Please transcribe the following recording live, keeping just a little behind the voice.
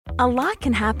A lot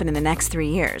can happen in the next 3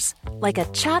 years. Like a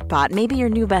chatbot may be your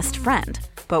new best friend.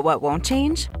 But what won't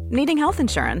change? Needing health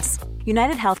insurance.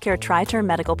 United Healthcare Tri-Term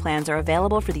Medical Plans are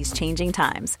available for these changing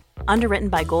times. Underwritten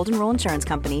by Golden Rule Insurance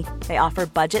Company, they offer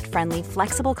budget-friendly,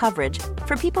 flexible coverage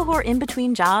for people who are in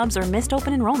between jobs or missed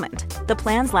open enrollment. The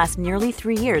plans last nearly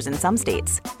 3 years in some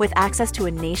states, with access to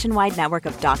a nationwide network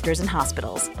of doctors and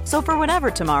hospitals. So for whatever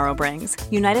tomorrow brings,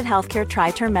 United Healthcare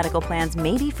Tri-Term Medical Plans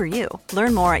may be for you.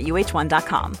 Learn more at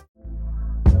uh1.com.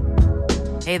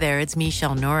 Hey there, it's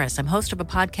Michelle Norris. I'm host of a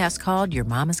podcast called Your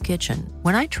Mama's Kitchen.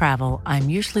 When I travel, I'm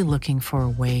usually looking for a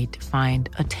way to find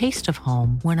a taste of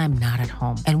home when I'm not at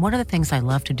home. And one of the things I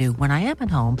love to do when I am at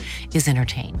home is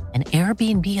entertain. And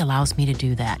Airbnb allows me to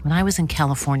do that. When I was in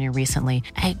California recently,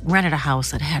 I rented a house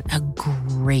that had a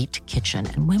great kitchen.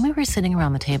 And when we were sitting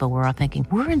around the table, we were all thinking,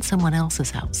 we're in someone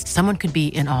else's house. Someone could be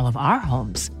in all of our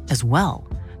homes as well.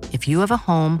 If you have a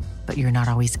home, but you're not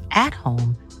always at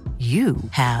home, you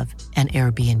have an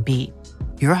Airbnb.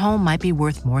 Your home might be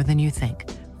worth more than you think.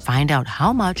 Find out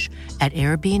how much at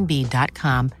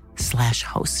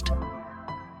airbnb.com/host.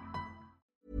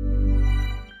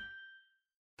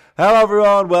 Hello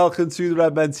everyone, welcome to the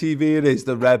Redmen TV. It is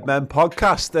the Redmen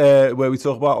podcast where we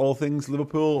talk about all things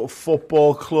Liverpool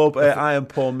Football Club. I am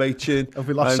Paul Machin. Have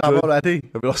we lost Sam already?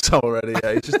 Have we lost Sam already? Yeah,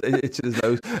 it's just itching his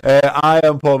nose. I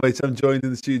am Paul Machin. I'm joined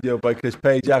in the studio by Chris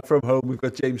Pajak. From home we've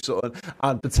got James Sutton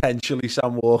and potentially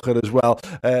Sam Walker as well.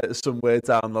 Somewhere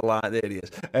down the line, there he is.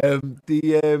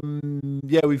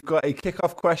 We've got a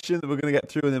kick-off question that we're going to get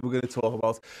through, and then we're going to talk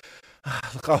about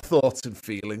our thoughts and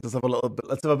feelings. Let's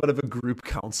have a bit of a group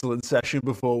counselling session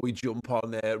before we jump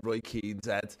on Roy Keane's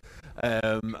head,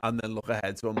 and then look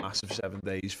ahead to a massive 7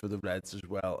 days for the Reds as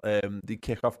well. The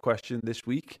kick-off question this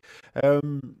week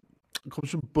comes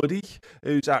from Buddy,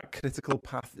 who's at Critical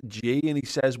Path G, and he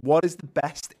says, what is the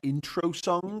best intro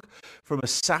song from a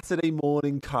Saturday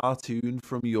morning cartoon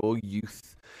from your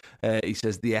youth? He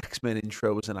says the X-Men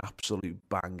intro was an absolute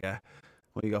banger.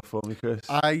 What you got for me, Chris?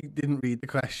 I didn't read the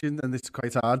question, and it's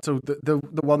quite hard. So the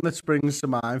one that springs to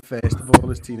mind first of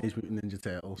all is Teenage Mutant Ninja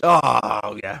Turtles.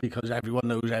 Oh yeah, because everyone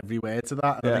knows every word to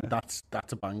that. And I think that's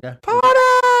a banger.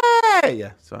 Party!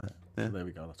 Yeah, sorry. Yeah. So there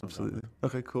we go. That's absolutely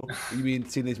okay. Cool. You mean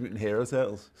Teenage Mutant Hero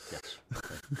Turtles? Yes.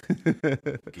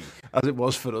 As it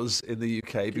was for us in the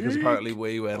UK, because apparently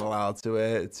we weren't allowed to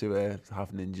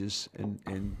have ninjas in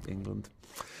England.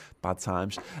 Bad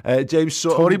times. James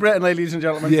Sutton. Tory Britain, ladies and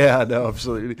gentlemen. Yeah, I know,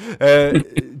 absolutely.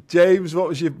 James,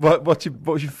 what's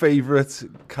your favourite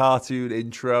cartoon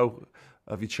intro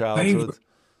of your childhood?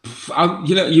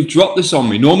 You've dropped this on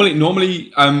me.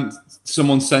 Normally,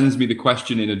 someone sends me the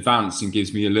question in advance and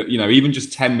gives me a little, even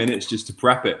just 10 minutes just to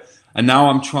prep it. And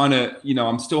now I'm trying to,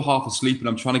 I'm still half asleep and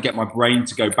I'm trying to get my brain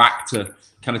to go back to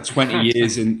kind of 20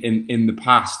 years in the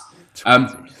past.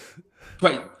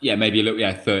 Maybe a little,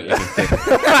 30.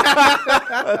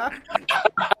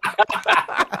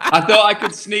 I thought I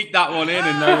could sneak that one in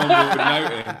and no one would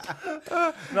notice.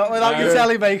 Not without your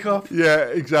telly makeup. Yeah,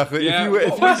 exactly. Yeah. If you were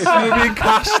being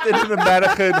cast in an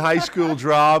American high school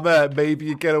drama, maybe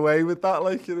you'd get away with that,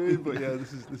 like, you know what I mean? But yeah,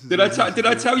 this is. Did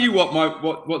I tell you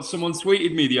what someone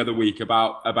tweeted me the other week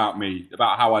about me,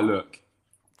 about how I look?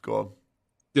 Go on.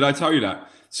 Did I tell you that?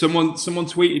 Someone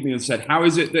tweeted me and said, how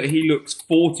is it that he looks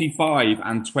 45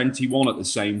 and 21 at the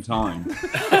same time?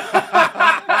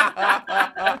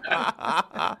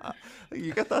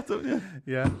 You get that, don't you?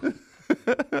 Yeah.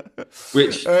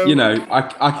 Which,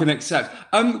 I can accept.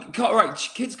 Right,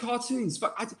 kids' cartoons.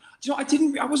 But I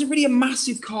wasn't really a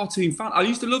massive cartoon fan. I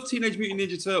used to love Teenage Mutant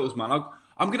Ninja Turtles, man.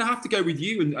 I'm going to have to go with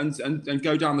you and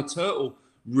go down the turtle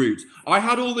route. I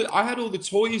had all the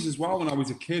toys as well when I was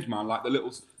a kid, man. Like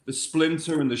the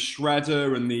Splinter and the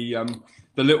Shredder and the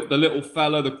little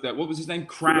fella. What was his name?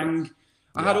 Krang.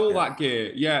 I had all that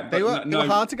gear. Yeah, they were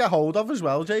hard to get hold of as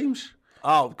well, James.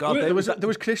 Oh God! There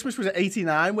was Christmas was at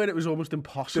 '89 where it was almost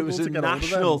impossible to get hold of them. There was a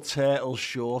national turtle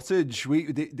shortage.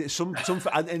 Some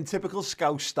in typical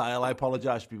Scouse style. I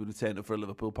apologise for people who turn up for a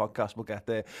Liverpool podcast. We'll get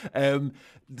there.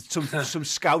 Some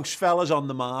Scouse fellas on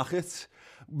the market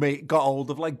got hold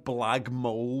of like black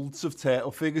moulds of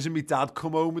turtle figures, and my dad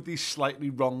come home with these slightly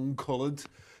wrong coloured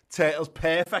turtles,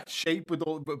 perfect shape with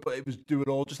all, but it was doing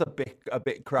all just a bit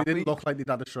crappy. They didn't look like they'd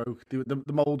had a stroke. The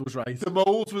mould was right. The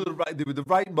moulds were the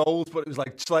right moulds, but it was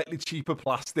like slightly cheaper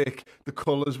plastic. The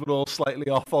colours were all slightly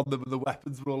off on them, and the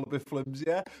weapons were all a bit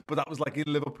flimsier. But that was like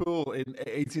in Liverpool in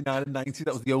 '89 and '90.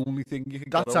 That was the only thing you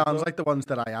could. That sounds like the ones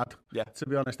that I had. Yeah. To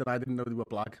be honest, and I didn't know they were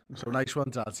black. So nice one,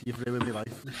 Dad. You've ruined my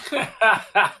life.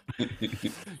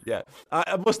 Yeah,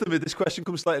 I must admit this question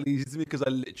comes slightly easy to me because I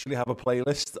literally have a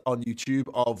playlist on YouTube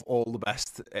of all the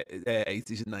best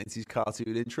 80s and 90s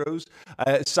cartoon intros.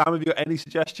 Sam, have you got any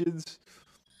suggestions?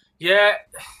 Yeah,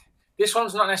 this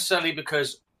one's not necessarily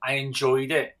because I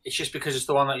enjoyed it. It's just because it's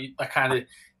the one that kind of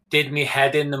did me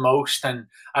head in the most, and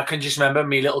I can just remember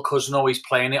my little cousin always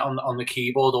playing it on the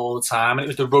keyboard all the time, and it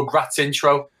was the Rugrats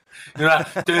intro. You know,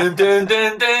 like, dun, dun,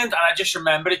 dun, dun, and I just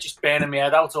remember it just burning my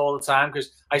head out all the time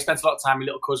because I spent a lot of time with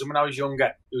my little cousin when I was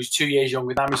younger. He was 2 years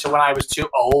younger than me, so when I was too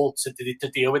old to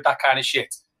deal with that kind of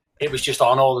shit, it was just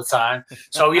on all the time.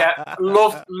 So yeah,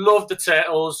 loved the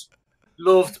Turtles,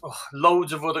 loved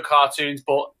loads of other cartoons,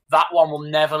 but that one will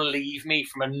never leave me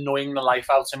from annoying the life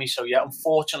out of me. So yeah,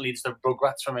 unfortunately, it's the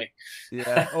Rugrats for me.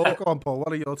 Yeah. Oh, go on, Paul.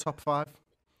 What are your top 5?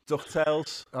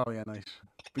 DuckTales. Oh yeah, nice.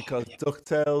 Because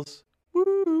DuckTales,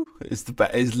 woo,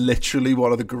 is literally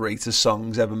one of the greatest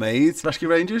songs ever made. Rescue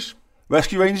Rangers.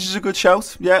 Rescue Rangers is a good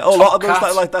shout. Yeah, a lot of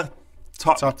those like that.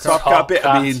 Top Cat bit.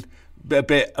 I mean, a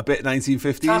bit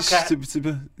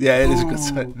 1950s. Yeah, it is a good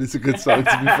song. It's a good song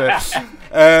to be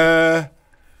fair.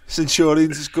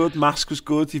 Centurions is good. Mask was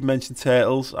good. You've mentioned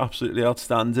Turtles, absolutely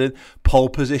outstanding. Pole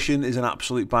Position is an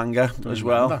absolute banger as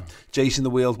well. Jason the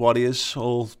Wheeled Warriors,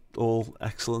 all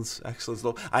excellent stuff.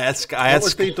 What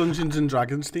was the Dungeons and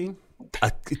Dragons theme?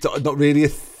 Not really a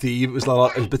theme. It was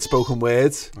a bit spoken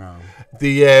word. Oh.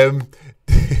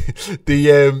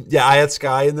 I had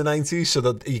Sky in the 90s, so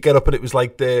that you get up and it was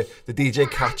like the DJ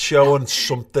Cat Show and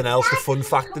something else, the Fun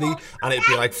Factory, and it'd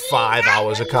be like 5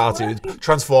 hours of cartoons.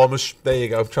 Transformers, there you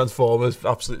go. Transformers,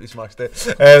 absolutely smashed it.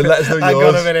 Let us know yours. Hang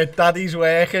on a minute, Daddy's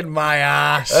working my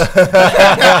ass.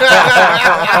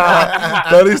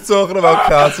 Daddy's talking about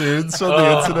cartoons on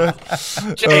the internet.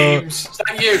 James, is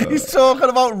that you? He's talking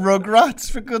about Rugrats,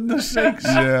 for goodness sakes.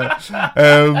 Yeah.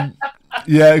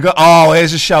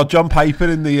 Here's a shout. John Piper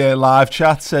in the live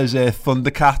chat says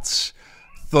Thundercats.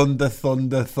 Thunder.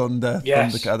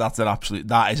 Yes. Thundercats.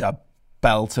 That is a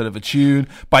belter of a tune.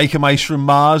 Biker Mice from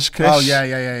Mars, Chris. Oh, yeah.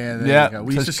 There you go.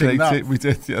 We used to sing that. We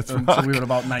did, yeah. Until we were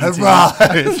about 19.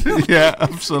 Right. Yeah,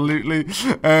 absolutely.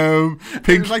 Pink.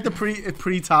 It was like the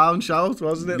pre-town shout,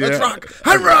 wasn't it? Yeah. Let's rock.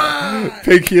 Hurrah!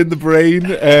 Pinky and the Brain,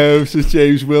 says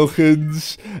James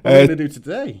Wilkins. What are we going to do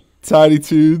today? Tiny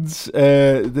Toons,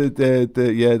 the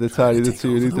Tiny the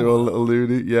Toony, they're all little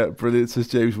loony. Yeah, brilliant, says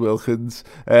James Wilkins.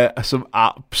 Some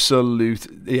absolute,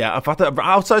 in fact,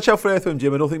 outside Shelf for Earthworm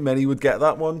Jim, I don't think many would get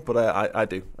that one, but I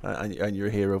do, and you're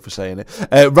a hero for saying it.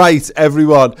 Right,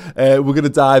 everyone, we're going to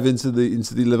dive into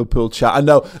the Liverpool chat. I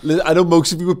know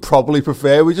most of you would probably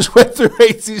prefer we just went through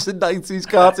 80s and 90s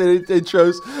cartoon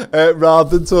intros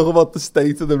rather than talk about the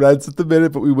state of the Reds at the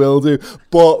minute, but we will do.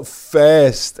 But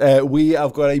first, we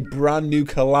have got a brand new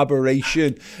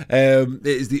collaboration. It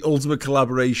is the ultimate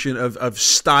collaboration of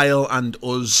Style and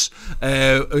us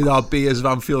with our Beers of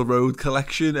Anfield Road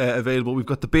collection available. We've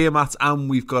got the beer mats and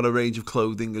we've got a range of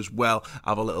clothing as well.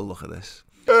 Have a little look at this.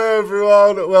 Hey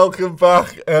everyone, welcome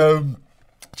back.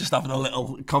 Just having a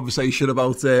little conversation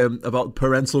about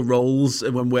parental roles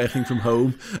and when working from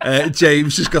home.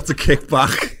 James just got to kick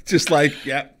back, just like,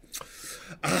 yeah.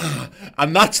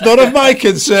 And that's none of my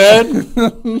concern.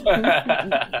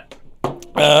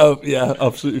 Yeah,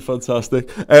 absolutely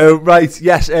fantastic. Right,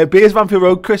 yes, Beers of Anfield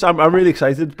Road, Chris. I'm really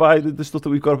excited by the stuff that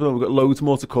we've got up there. We've got loads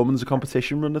more to come, and there's a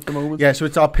competition run at the moment. Yeah, so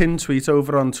it's our pinned tweet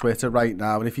over on Twitter right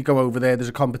now, and if you go over there, there's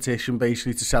a competition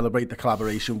basically to celebrate the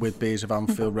collaboration with Beers of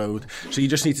Anfield Road. So you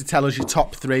just need to tell us your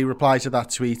top 3, reply to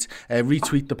that tweet,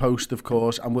 retweet the post, of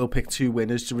course, and we'll pick 2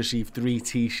 winners to receive 3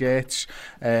 t-shirts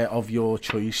of your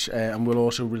choice, and we'll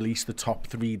also release the top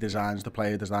 3 designs, the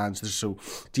player designs. So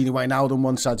Dini Wijnaldum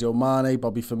won, Sadio Mane,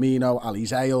 Bobby Firmino, Ali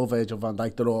Zale, Virgil van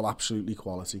Dijk, they're all absolutely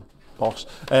quality. Boss.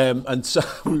 And so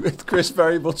Chris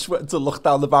very much went to look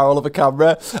down the barrel of a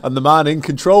camera, and the man in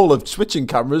control of switching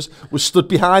cameras was stood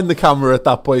behind the camera at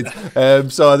that point.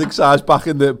 So I think Sai's back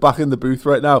in the booth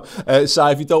right now.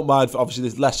 Sai, if you don't mind, obviously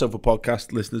there's less so for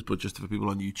podcast listeners, but just for people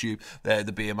on YouTube,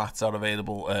 the beer mats are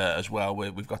available as well.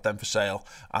 We've got them for sale,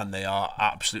 and they are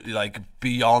absolutely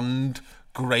beyond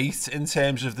great in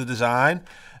terms of the design.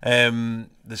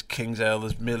 There's King's Ale,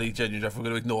 there's Millie, Genuine Jeff. We're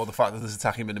going to ignore the fact that there's a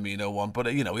Taki Minamino one, but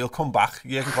he'll come back.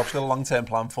 Jurgen Klopp's got a long-term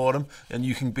plan for him, and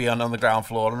you can be on the ground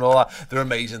floor and all that. They're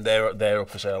amazing. They're up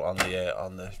for sale on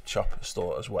the shop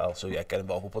store as well. So yeah, get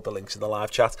involved. We'll put the links in the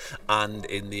live chat and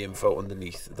in the info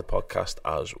underneath the podcast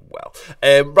as well.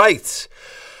 Right,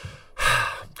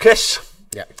 Chris.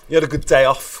 Yeah, you had a good day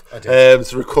off to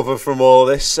recover from all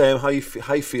this. How you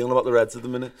feeling about the Reds at the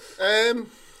minute?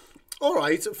 All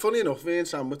right, funny enough, me and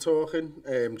Sam were talking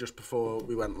just before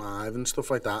we went live and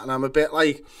stuff like that, and I'm a bit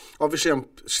like, obviously I'm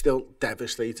still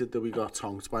devastated that we got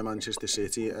tonked by Manchester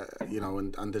City,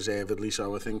 and deservedly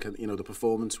so. I think, the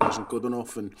performance wasn't good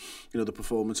enough, and, the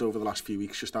performance over the last few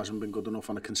weeks just hasn't been good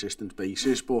enough on a consistent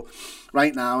basis. But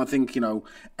right now, I think,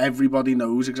 everybody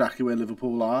knows exactly where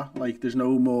Liverpool are. Like, there's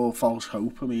no more false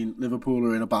hope. I mean, Liverpool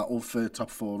are in a battle for top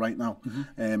 4 right now,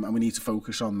 and we need to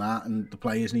focus on that, and the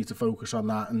players need to focus on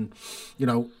that, and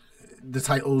the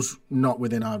title's not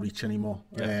within our reach anymore.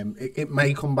 Yeah. It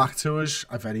may come back to us.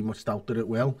 I very much doubt that it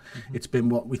will. It's been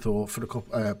what we thought for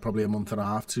probably a month and a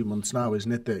half, 2 months now,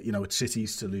 isn't it? That it's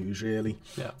City's to lose, really.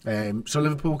 Yeah. So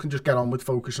Liverpool can just get on with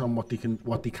focusing on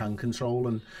what they can control,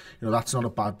 and that's not a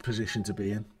bad position to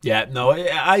be in. Yeah, no,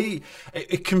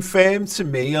 it confirmed to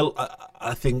me.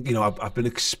 I think I've been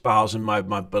espousing my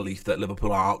belief that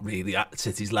Liverpool aren't really at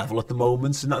City's level at the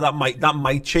moment, and that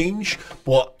might change,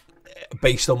 but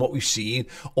based on what we've seen,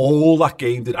 all that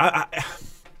game did.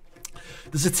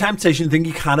 There's a temptation thing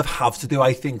you kind of have to do,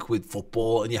 I think, with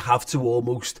football, and you have to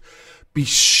almost be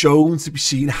shown to be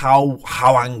seen how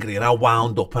angry and how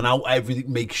wound up and how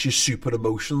everything makes you super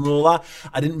emotional and all that.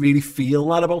 I didn't really feel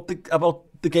that about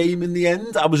the game in the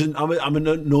end. I'm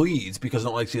annoyed because I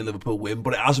don't like seeing Liverpool win,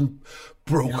 but it hasn't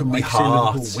broken my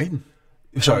heart. Liverpool win.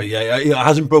 Sorry, it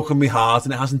hasn't broken my heart,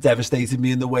 and it hasn't devastated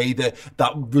me in the way that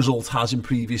result has in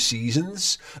previous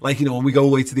seasons. Like, when we go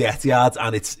away to the Etihad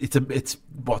and it's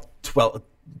what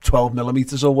 12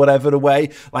 millimeters or whatever away,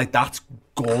 like, that's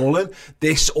galling.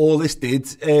 All this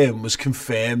did was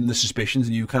confirm the suspicions,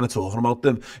 and you kind of talking about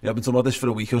them. I've been talking about this for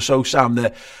a week or so, Sam.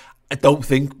 That I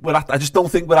just don't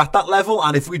think we're at that level.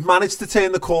 And if we'd managed to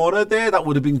turn the corner there, that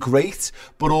would have been great.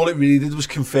 But all it really did was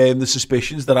confirm the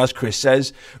suspicions that, as Chris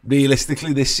says,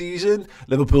 realistically this season,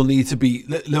 Liverpool need to aim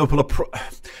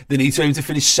to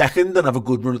finish second and have a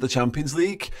good run at the Champions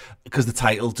League, because the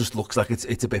title just looks like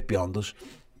it's a bit beyond us.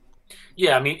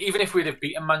 Yeah, I mean, even if we'd have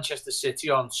beaten Manchester City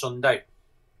on Sunday,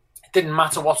 it didn't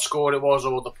matter what score it was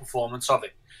or the performance of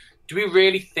it. Do we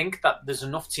really think that there's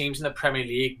enough teams in the Premier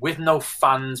League, with no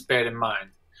fans, bear in mind,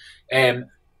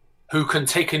 who can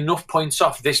take enough points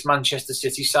off this Manchester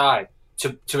City side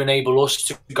to enable us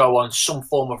to go on some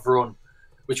form of run,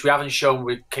 which we haven't shown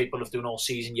we're capable of doing all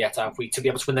season yet, have we, to be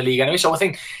able to win the league anyway? So I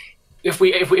think if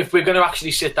we're going to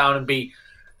actually sit down and be,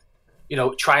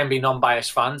 try and be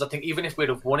non-biased fans, I think even if we'd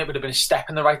have won, it would have been a step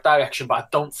in the right direction, but I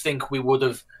don't think we would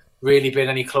have really been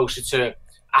any closer to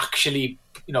actually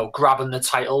grabbing the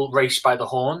title race by the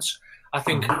horns. I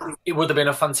think it would have been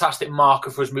a fantastic marker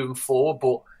for us moving forward,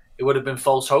 but it would have been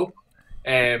false hope.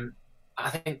 I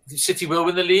think City will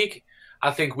win the league.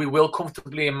 I think we will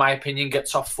comfortably, in my opinion, get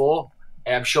top 4.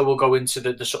 I'm sure we'll go into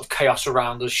the sort of chaos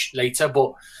around us later.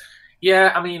 But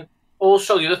yeah, I mean,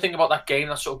 also the other thing about that game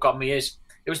that sort of got me is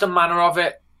it was the manner of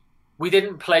it. We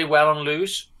didn't play well and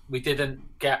lose. We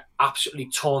didn't get absolutely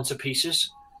torn to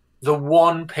pieces. The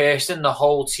one person, the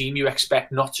whole team, you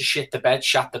expect not to shat the bed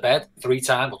 3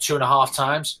 times or 2.5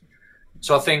 times.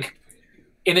 So I think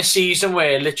in a season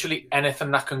where literally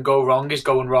anything that can go wrong is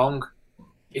going wrong,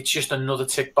 it's just another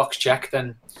tick box check.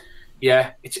 Then,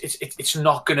 yeah, it's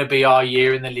not going to be our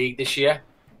year in the league this year.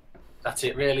 That's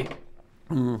it, really.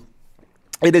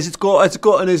 It is. It's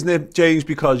gotten, isn't it, James?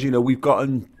 Because we've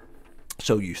gotten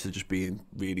so used to just being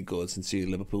really good and seeing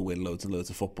Liverpool win loads and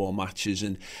loads of football matches,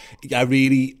 and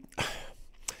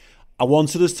I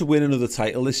wanted us to win another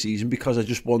title this season because it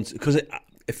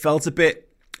feels a bit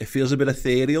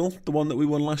ethereal, the one that we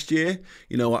won last year.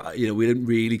 We didn't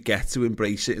really get to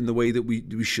embrace it in the way that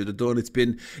we should have done. It's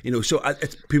been,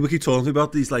 people keep talking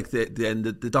about these, like the end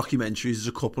of the documentaries. There's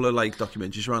a couple of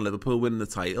documentaries around Liverpool winning the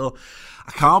title.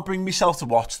 I can't bring myself to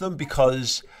watch them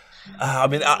because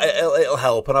it'll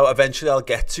help, and eventually I'll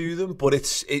get to them. But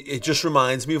it just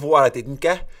reminds me of what I didn't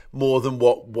get more than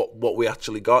what we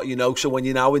actually got. So when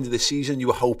you're now into the season, you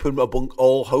were hoping above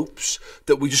all hopes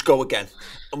that we just go again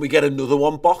and we get another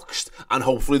one boxed, and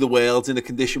hopefully the world's in a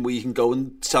condition where you can go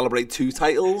and celebrate 2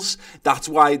 titles. That's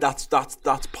why that's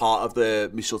part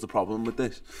of my sort of problem with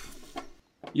this.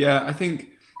 Yeah, I think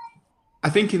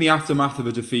in the aftermath of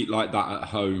a defeat like that at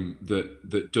home,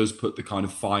 that does put the kind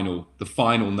of final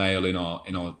nail in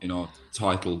our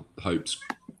title hopes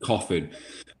coffin.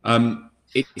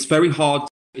 It's very hard.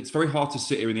 It's very hard to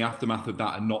sit here in the aftermath of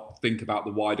that and not think about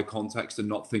the wider context and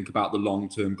not think about the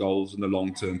long-term goals and the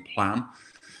long-term plan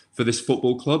for this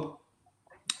football club.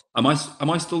 Am I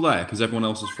still there? Because everyone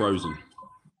else is frozen.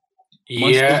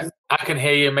 Yeah, I can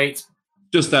hear you, mate.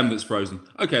 Just them that's frozen.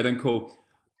 Okay, then cool.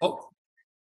 Oh.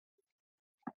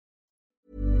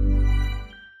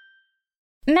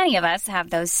 Many of us have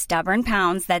those stubborn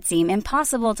pounds that seem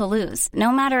impossible to lose,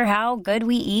 no matter how good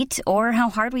we eat or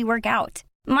how hard we work out.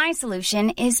 My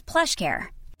solution is PlushCare.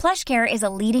 PlushCare is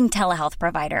a leading telehealth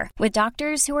provider with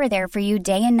doctors who are there for you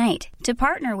day and night to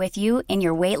partner with you in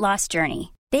your weight loss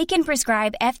journey. They can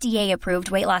prescribe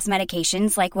FDA-approved weight loss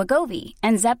medications like Wegovy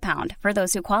and Zepbound for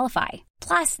those who qualify.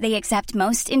 Plus, they accept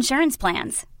most insurance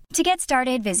plans. To get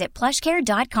started, visit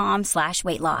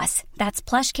plushcare.com/weightloss. That's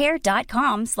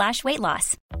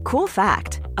plushcare.com/weightloss. Cool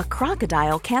fact, a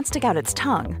crocodile can't stick out its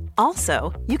tongue.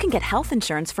 Also, you can get health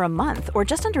insurance for a month or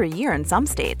just under a year in some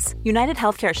states. United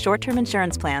Healthcare short-term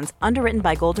insurance plans, underwritten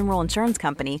by Golden Rule Insurance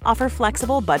Company, offer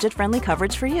flexible, budget-friendly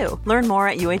coverage for you. Learn more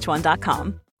at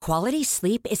uh1.com. Quality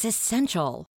sleep is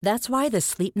essential. That's why the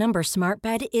Sleep Number Smart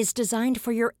Bed is designed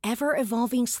for your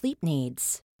ever-evolving sleep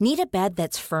needs. Need a bed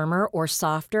that's firmer or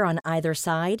softer on either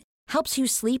side? Helps you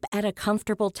sleep at a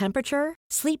comfortable temperature?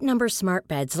 Sleep Number Smart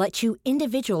Beds let you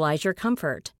individualize your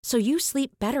comfort, so you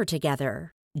sleep better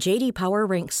together. J.D. Power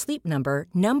ranks Sleep Number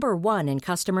number 1 in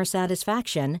customer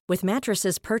satisfaction with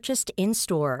mattresses purchased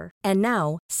in-store. And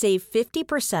now, save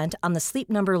 50% on the Sleep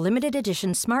Number Limited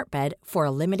Edition Smart Bed for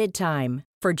a limited time.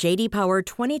 For J.D. Power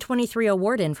 2023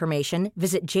 award information,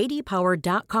 visit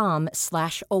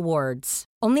jdpower.com/awards.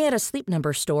 Only at a Sleep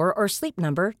Number store or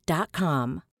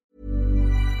sleepnumber.com.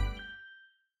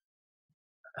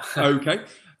 Okay.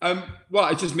 Well,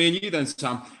 it's just me and you then,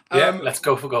 Sam. Let's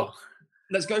go for goal.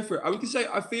 Let's go for it. I would say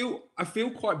I feel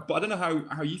quite. I don't know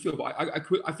how you feel, but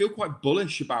I feel quite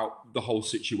bullish about the whole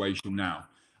situation now.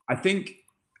 I think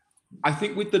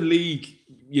with the league,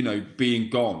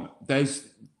 being gone, there's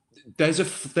a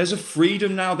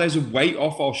freedom now. There's a weight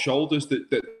off our shoulders that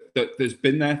there's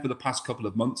been there for the past couple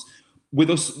of months, with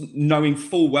us knowing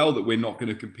full well that we're not going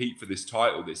to compete for this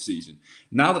title this season.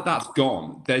 Now that that's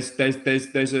gone, I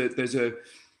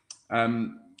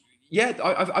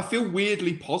feel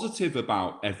weirdly positive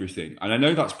about everything. And I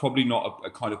know that's probably not a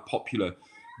kind of popular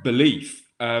belief.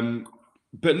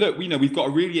 But look, we've got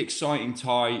a really exciting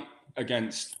tie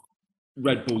against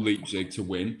Red Bull Leipzig to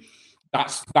win.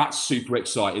 That's super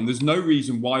exciting. There's no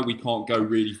reason why we can't go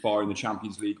really far in the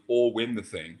Champions League or win the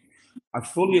thing. I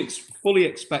fully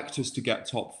expect us to get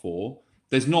top 4.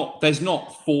 There's not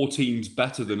 4 teams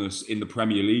better than us in the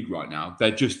Premier League right now.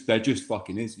 There just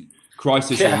fucking isn't.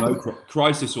 Crisis or no crisis.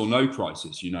 I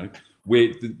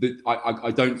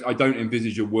don't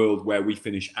envisage a world where we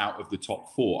finish out of the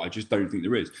top 4. I just don't think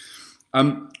there is.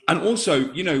 And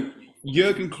also,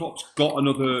 Jurgen Klopp's got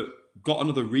another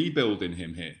rebuild in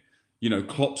him here.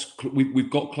 We've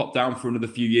got Klopp down for another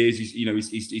few years.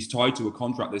 He's tied to a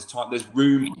contract. There's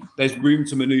room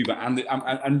to manoeuvre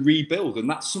and rebuild, and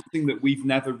that's something that we've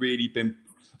never really been,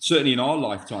 certainly in our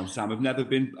lifetime, Sam, have never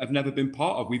been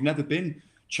part of. We've never been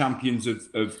champions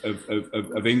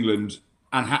of England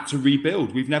and had to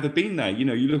rebuild. We've never been there.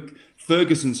 You look,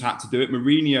 Ferguson's had to do it.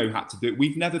 Mourinho had to do it.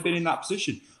 We've never been in that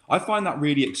position. I find that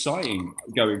really exciting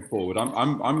going forward.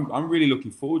 I'm really looking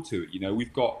forward to it.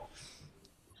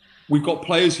 We've got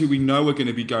players who we know are going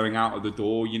to be going out of the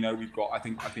door. We've got, I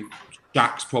think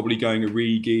Jack's probably going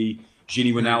Origi,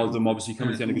 Gini Wijnaldum obviously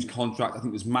coming to the end of his contract. I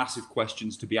think there's massive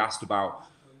questions to be asked about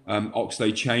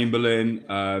Oxlade-Chamberlain,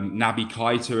 Naby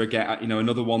Keita again.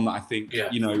 Another one that I think,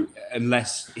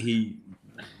 unless he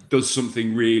does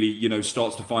something really,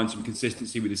 starts to find some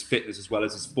consistency with his fitness as well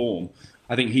as his form,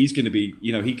 I think he's going to be,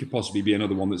 he could possibly be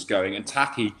another one that's going. And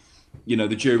Taki,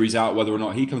 the jury's out whether or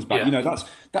not he comes back. Yeah.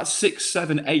 That's 6,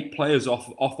 7, 8 players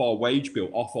off our wage bill,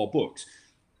 off our books.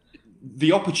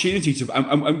 The opportunity to,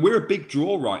 and we're a big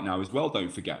draw right now as well.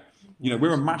 Don't forget,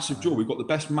 we're a massive draw. We've got the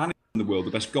best manager in the world,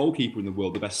 the best goalkeeper in the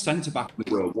world, the best centre back in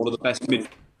the world, one of the best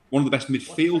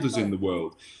midfielders in the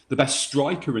world, the best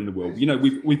striker in the world.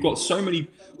 We've got so many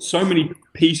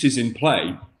pieces in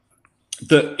play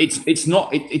that it's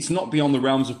not beyond the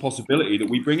realms of possibility that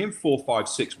we bring in 4, 5,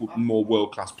 6 more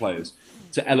world-class players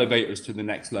to elevate us to the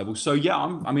next level. So yeah,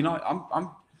 I'm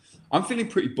feeling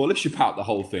pretty bullish about the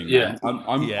whole thing. Yeah,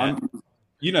 I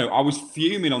was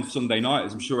fuming on Sunday night,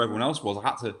 as I'm sure everyone else was. I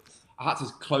had to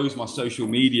close my social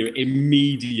media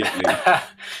immediately,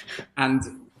 and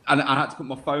I had to put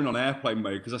my phone on airplane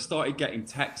mode because I started getting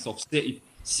texts off City.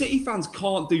 City fans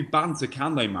can't do banter,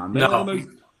 can they, man? They're the most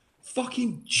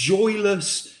fucking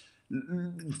joyless,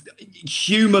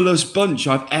 humorless bunch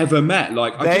I've ever met.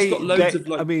 Like, I just got loads of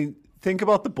like. I mean, think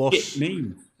about the bus.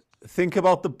 Mean. Think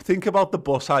about the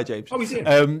bus. Hi, James. Oh, he's here.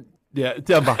 Yeah,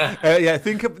 yeah.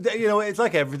 Think of, it's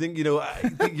like everything. I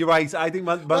think you're right. I think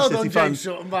Man City fans. James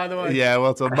Sutton, by the way. Yeah,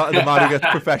 well done. The man who gets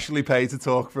professionally paid to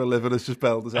talk for a living has just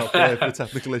bailed us out there for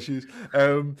technical issues.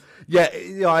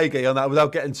 I agree on that.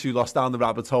 Without getting too lost down the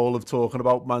rabbit hole of talking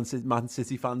about Man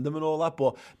City fandom and all that,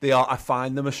 but I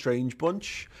find them a strange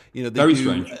bunch. Very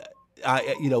strange.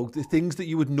 The things that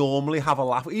you would normally have a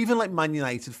laugh, even like Man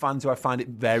United fans who I find it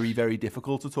very, very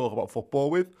difficult to talk about football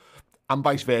with. And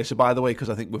vice versa, by the way, because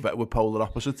I think we're polar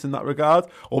opposites in that regard,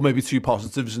 or maybe two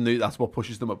positives, and that's what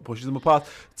pushes them apart.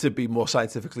 To be more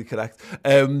scientifically correct,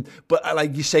 but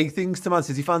like you say things to Man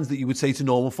City fans that you would say to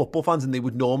normal football fans, and they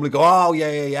would normally go, "Oh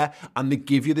yeah," and they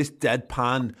give you this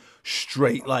deadpan,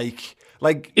 straight like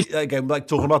talking about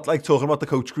the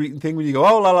coach greeting thing when you go,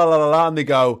 "Oh la la la la la," and they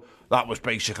go, "That was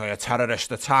basically a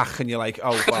terrorist attack," and you're like,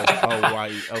 "Oh well,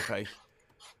 right, okay."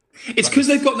 It's because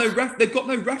they've got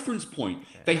no reference point.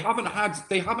 They haven't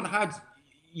had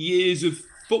years of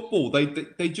football.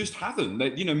 They just haven't.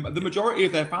 The majority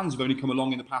of their fans have only come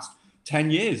along in the past 10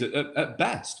 years at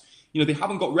best. They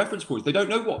haven't got reference points. They don't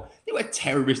know what they were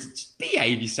terrorists.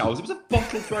 Behave yourselves. It was a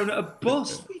bottle thrown at a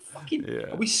bus.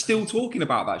 Are we still talking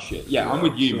about that shit? Yeah, I'm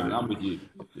with you, man. I'm with you.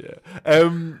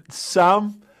 Yeah.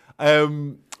 Sam,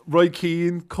 Roy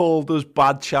Keane called us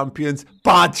bad champions.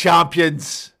 Bad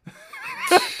champions.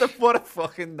 What a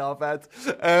fucking knobhead.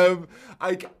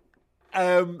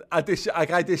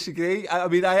 I disagree. I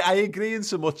mean, I agree in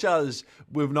so much as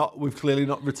we've clearly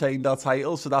not retained our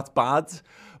title, so that's bad.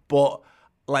 But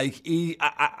like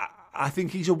I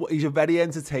think he's a very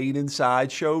entertaining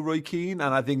sideshow, Roy Keane,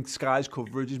 and I think Sky's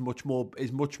coverage is much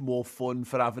more fun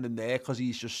for having him there because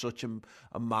he's just such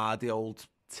a mardy old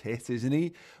tit, isn't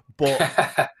he?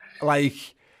 But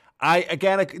like.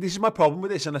 This is my problem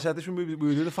with this, and I said this when we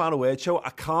were doing the final word show.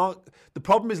 The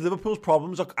problem is Liverpool's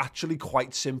problems are actually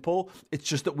quite simple. It's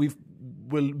just that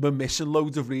we're missing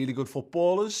loads of really good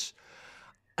footballers.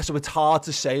 So it's hard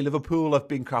to say Liverpool have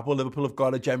been crap or Liverpool have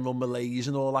got a general malaise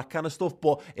and all that kind of stuff,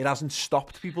 but it hasn't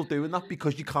stopped people doing that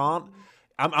because you can't.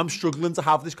 I'm struggling to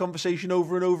have this conversation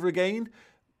over and over again.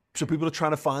 So people are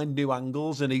trying to find new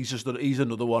angles, and he's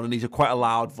another one, and he's quite a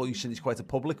loud voice and he's quite a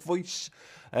public voice,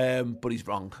 but he's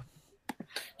wrong.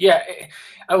 Yeah,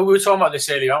 we were talking about this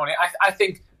earlier on. I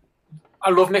think I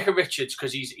love Micah Richards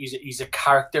because he's a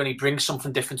character and he brings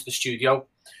something different to the studio.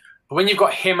 But when you've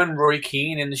got him and Roy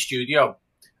Keane in the studio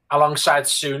alongside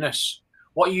Souness,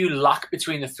 what you lack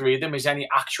between the three of them is any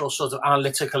actual sort of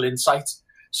analytical insight.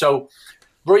 So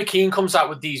Roy Keane comes out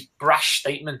with these brash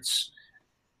statements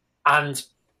and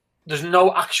there's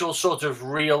no actual sort of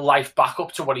real life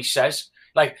backup to what he says.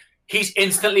 Like, he's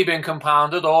instantly been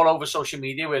compounded all over social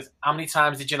media with how many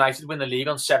times did United win the league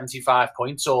on 75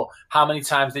 points, or how many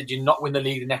times did you not win the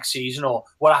league the next season, or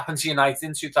what happened to United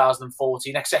in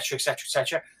 2014, etc., etc.,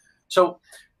 etc. So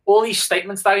all these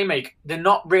statements that he make, they're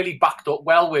not really backed up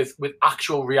well with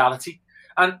actual reality.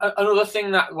 And another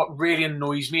thing that what really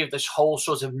annoys me of this whole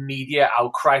sort of media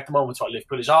outcry at the moment about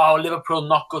Liverpool is, Liverpool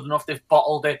not good enough, they've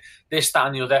bottled it, this, that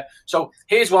and the other. So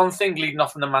here's one thing leading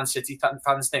off from the Man City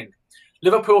fans thing.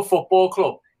 Liverpool Football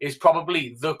Club is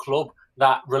probably the club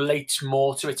that relates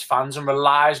more to its fans and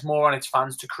relies more on its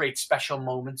fans to create special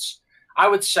moments. I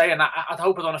would say, and I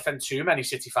hope I don't offend too many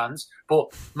City fans,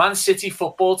 but Man City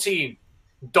football team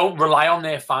don't rely on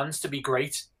their fans to be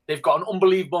great. They've got an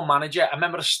unbelievable manager, a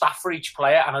member of staff for each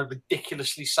player, and a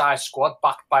ridiculously sized squad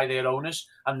backed by their owners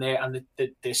and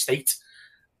their state.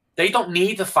 They don't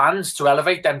need the fans to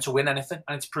elevate them to win anything,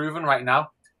 and it's proven right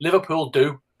now. Liverpool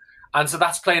do. And so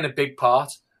that's playing a big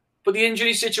part. But the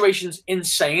injury situation's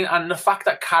insane, and the fact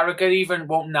that Carragher even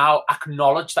won't now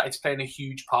acknowledge that it's playing a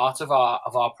huge part of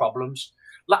our problems.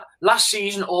 Last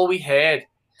season, all we heard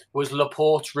was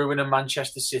Laporte ruining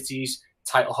Manchester City's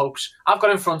title hopes. I've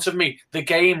got in front of me the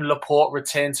game Laporte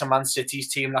returned to Man City's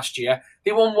team last year.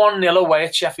 They won 1-0 away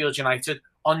at Sheffield United.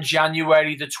 On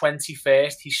January the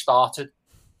 21st, he started.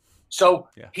 So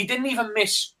he didn't even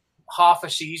miss half a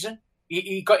season.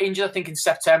 He got injured, I think, in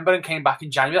September and came back in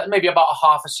January. Maybe about a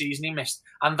half a season he missed.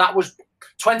 And that was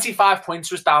 25 points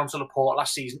was down to Laporte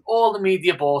last season. All the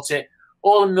media bought it.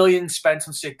 All the millions spent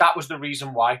on City. That was the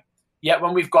reason why. Yet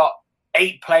when we've got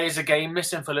 8 players a game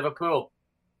missing for Liverpool,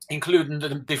 including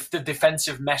the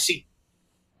defensive Messi,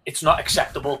 it's not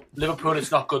acceptable. Liverpool, it's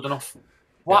not good enough.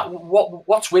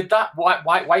 What's with that?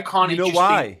 Why can't it just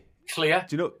be clear?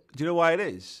 Do you know why it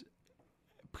is?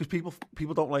 Because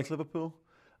people don't like Liverpool.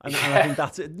 And I think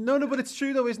that's it. No, but it's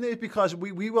true though, isn't it? Because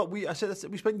we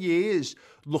spent years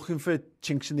looking for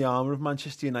chinks in the armour of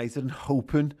Manchester United and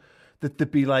hoping that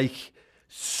there'd be like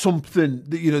something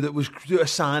that that was a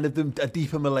sign of them, a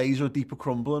deeper malaise or a deeper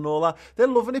crumble and all that. They're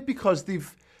loving it because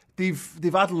they've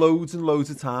they've had loads and loads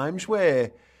of times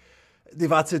where they've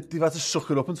had to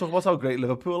suck it up and talk about how great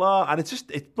Liverpool are, and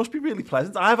it must be really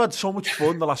pleasant. I've had so much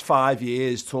fun the last 5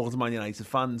 years talking to Man United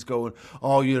fans, going,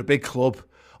 "Oh, you're a big club.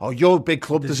 Oh, your big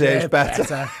club deserves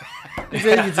better." You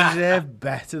deserve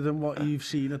better than what you've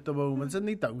seen at the moment, and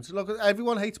they don't. Look,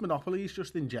 everyone hates monopolies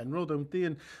just in general, don't they?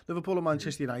 And Liverpool and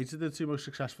Manchester United are the two most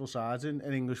successful sides in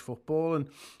English football. And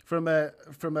from a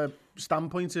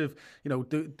standpoint of,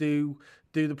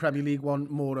 do the Premier League want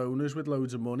more owners with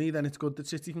loads of money? Then it's good that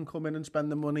City can come in and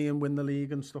spend the money and win the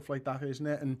league and stuff like that, isn't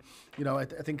it? And I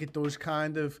think it does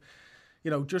kind of,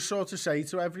 just sort of say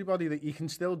to everybody that you can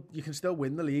still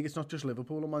win the league. It's not just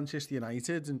Liverpool and Manchester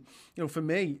United. And, for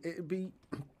me, it'd be,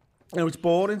 it's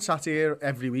boring sat here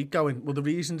every week going, well, the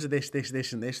reasons are this,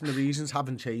 and this, and the reasons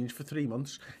haven't changed for 3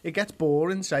 months. It gets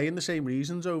boring saying the same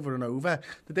reasons over and over.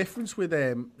 The difference with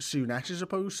Souness as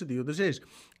opposed to the others is,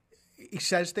 he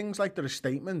says things like they're a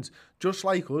statement, just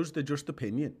like us, they're just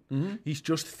opinion. Mm-hmm. He's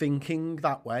just thinking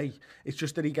that way. It's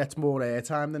just that he gets more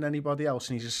airtime than anybody else,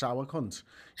 and he's a sour cunt.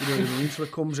 You know what I mean? So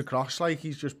it comes across like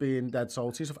he's just being dead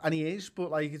salty and stuff. And he is,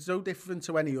 but it's no different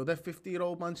to any other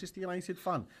 50-year-old Manchester United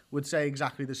fan would say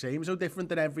exactly the same. It's no different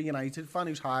than every United fan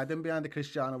who's hiding behind the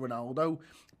Cristiano Ronaldo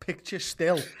picture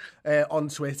still on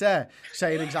Twitter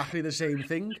saying exactly the same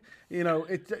thing.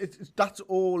 That's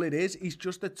all it is. He's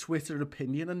just a Twitter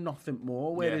opinion and nothing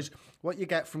more. Whereas what you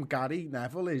get from Gary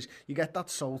Neville is you get that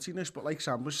saltiness, but like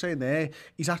Sam was saying there,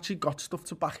 he's actually got stuff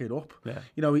to back it up. Yeah.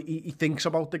 He thinks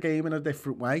about the game in a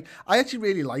different way. I actually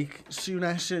really like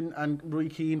Souness and Roy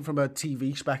Keane from a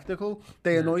TV spectacle.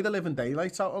 They annoy the living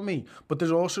daylights out of me. But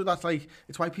there's also that,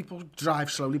 it's why people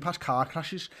drive slowly past car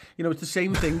crashes. It's the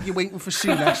same thing. You're waiting for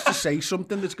Souness to say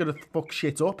something that's going to fuck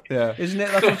shit up. Yeah. Isn't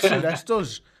it? That's what Souness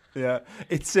does. Yeah,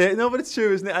 it's no, but it's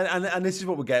true, isn't it? And this is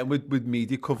what we're getting with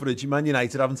media coverage. Man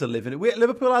United having to live in it.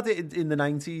 Liverpool had it in the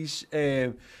 90s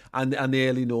and the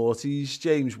early noughties,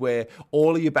 James, where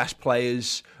all of your best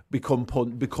players become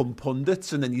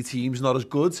pundits, and then your team's not as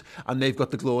good, and they've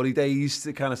got the glory days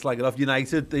to kind of slag it off.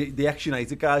 United, the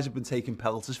ex-United guys have been taking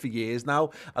pelters for years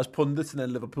now as pundits, and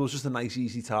then Liverpool's just a nice,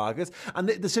 easy target. And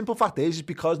the simple fact is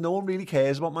because no one really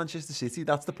cares about Manchester City.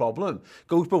 That's the problem.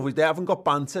 Goes both ways. They haven't got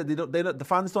banter. The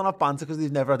fans don't have banter because they've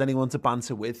never had anyone to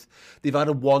banter with. They've had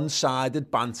a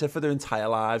one-sided banter for their entire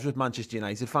lives with Manchester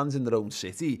United fans in their own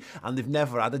city, and they've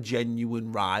never had a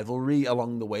genuine rivalry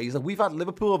along the way.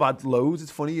 Liverpool have had loads.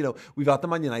 It's funny, we've had the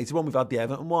Man United one, we've had the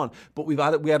Everton one, but we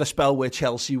had a spell where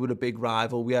Chelsea were a big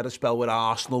rival, we had a spell where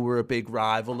Arsenal were a big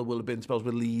rival, there will have been spells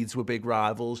where Leeds were big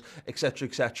rivals, etc.,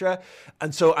 etc.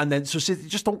 And so City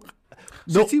just don't...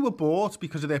 City were bought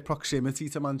because of their proximity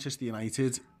to Manchester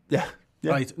United. Yeah.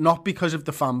 Right, not because of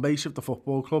the fan base of the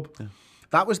football club. Yeah.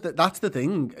 That's the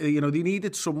thing. They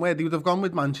needed somewhere. They would have gone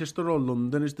with Manchester or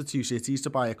London as the two cities to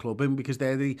buy a club in, because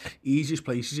they're the easiest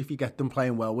places if you get them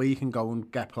playing well, where you can go and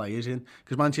get players in.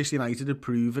 Because Manchester United had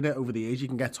proven it over the years. You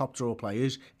can get top draw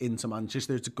players into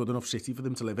Manchester. It's a good enough city for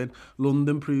them to live in.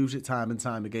 London proves it time and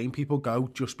time again. People go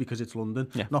just because it's London,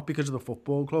 not because of the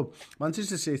football club.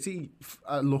 Manchester City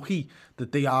are lucky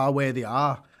that they are where they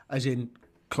are, as in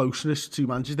closeness to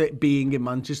Manchester. Being in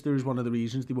Manchester is one of the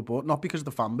reasons they were bought, not because of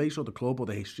the fan base or the club or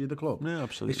the history of the club. Yeah,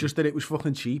 absolutely. It's just that it was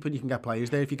fucking cheap and you can get players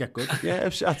there if you get good. Yeah,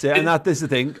 that's it. And that is the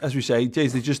thing, as we say,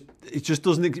 Jays, it just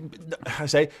doesn't... I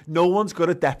say, no one's got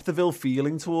a depth of ill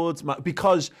feeling towards...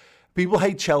 Because people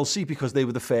hate Chelsea because they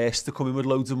were the first to come in with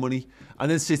loads of money, and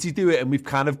then City do it, and we've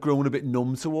kind of grown a bit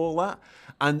numb to all that,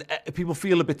 and people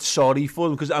feel a bit sorry for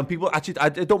them, because people actually, I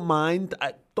don't mind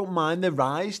their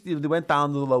rise. They went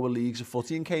down to the lower leagues of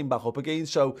footy and came back up again.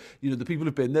 So the people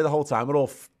who've been there the whole time are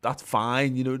all that's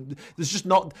fine.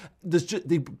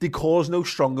 They cause no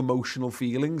strong emotional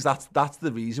feelings. That's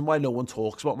the reason why no one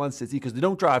talks about Man City, because they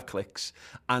don't drive clicks,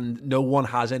 and no one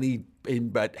has any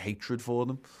inbred hatred for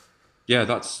them. Yeah,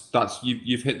 that's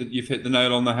you've hit the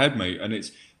nail on the head, mate. And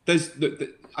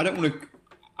I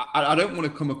don't want to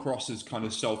come across as kind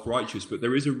of self-righteous, but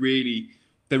there is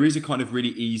a kind of really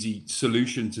easy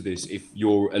solution to this. If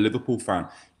you're a Liverpool fan,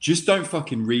 just don't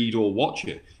fucking read or watch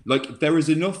it. There's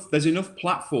enough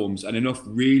platforms and enough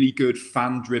really good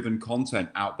fan-driven content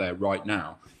out there right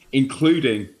now,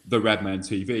 including the Redmen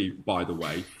TV, by the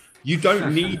way. You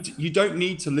don't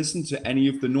need to listen to any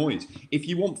of the noise. If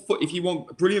you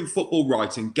want brilliant football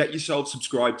writing, get yourself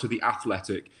subscribed to The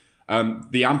Athletic.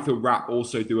 The Anfield Wrap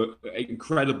also do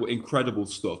incredible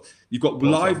stuff. You've got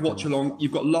live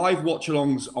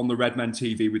watch-alongs on the Redmen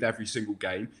TV with every single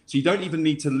game. So you don't even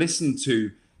need to listen to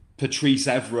Patrice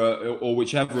Evra or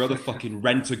whichever other fucking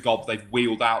rent-a-gob they've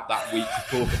wheeled out that week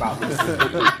to talk about this.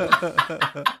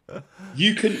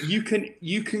 You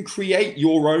can create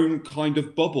your own kind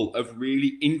of bubble of really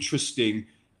interesting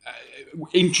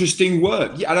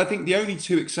work. Yeah, and I think the only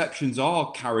two exceptions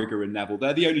are Carragher and Neville.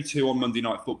 They're the only two on Monday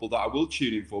Night Football that I will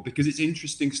tune in for because it's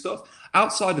interesting stuff.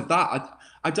 Outside of that,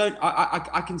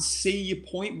 I can see your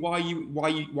point why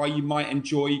you might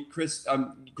enjoy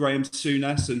Graham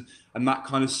Souness and that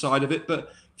kind of side of it,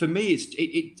 but for me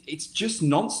it's just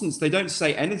nonsense. They don't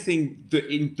say anything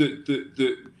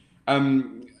that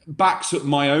backs up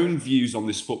my own views on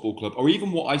this football club or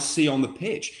even what I see on the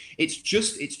pitch. It's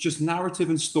just narrative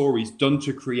and stories done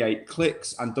to create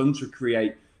clicks and done to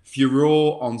create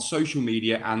furore on social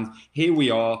media, and here we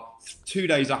are 2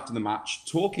 days after the match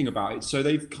talking about it. So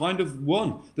they've kind of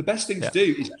won. The best thing to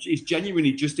do is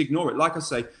genuinely just ignore it. Like I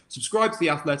say, subscribe to The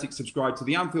Athletic, subscribe to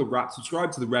the Anfield Wrap,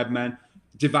 subscribe to the Redmen,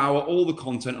 devour all the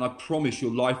content, and I promise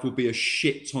your life will be a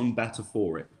shit ton better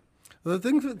for it. Well,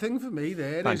 the thing for me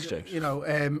there Thanks, is, James. you know,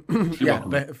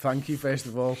 welcome. thank you first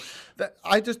of all.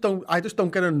 I just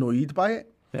don't get annoyed by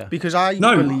it. Yeah. Because I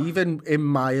believe in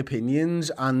my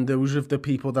opinions and those of the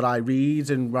people that I read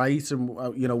and write and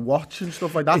watch and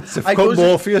stuff like that. It's a fucking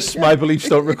Morpheus. My beliefs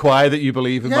don't require that you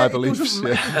believe in my beliefs.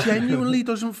 It genuinely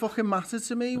doesn't fucking matter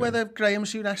to me whether Graham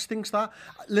Souness thinks that.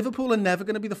 Liverpool are never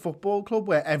going to be the football club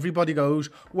where everybody goes,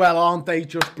 well, aren't they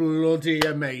just bloody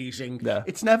amazing? Yeah.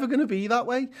 It's never going to be that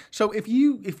way. So if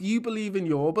you believe in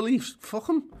your beliefs, fuck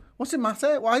them. What's it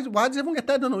matter? Why does everyone get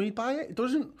dead annoyed by it? It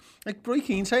doesn't. Like Roy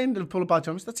Keane saying Liverpool are bad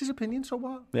jumps, that's his opinion, so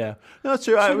what? Yeah. No, that's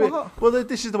true. Well,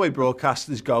 this is the way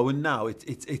broadcasting is going now.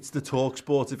 It's the talk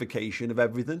sportification of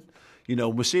everything. You know,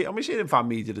 we see it in fan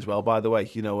media as well, by the way.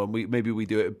 You know, and we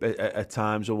do it at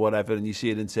times or whatever, and you see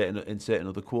it in certain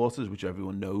other quarters, which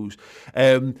everyone knows.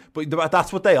 But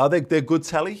that's what they are. They're good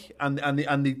telly, and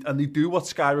they do what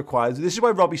Sky requires. This is why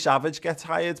Robbie Savage gets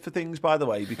hired for things, by the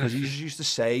way, because he just used to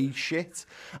say shit,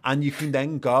 and you can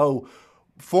then go.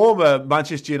 Former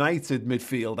Manchester United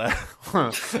midfielder,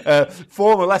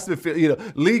 former Leicester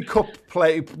midfielder, League Cup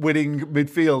winning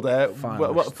midfielder,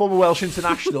 former Welsh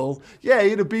international. Yeah,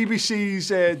 BBC's,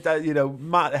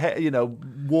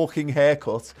 walking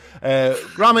haircut.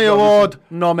 Grammy Award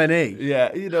nominee. Yeah,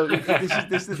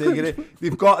 this is the thing.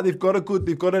 They've got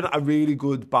a really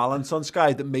good balance on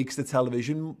Sky that makes the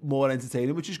television more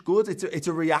entertaining, which is good. It's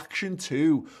a reaction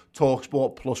to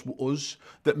TalkSport plus us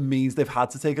that means they've had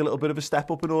to take a little bit of a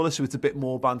step up and all this, so it's a bit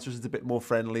more banterous, it's a bit more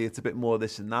friendly, it's a bit more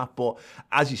this and that. But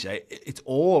as you say, it's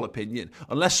all opinion,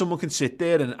 unless someone can sit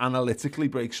there and analytically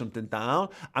break something down,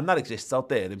 and that exists out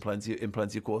there in plenty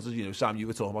of quarters. Sam, you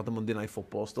were talking about the Monday Night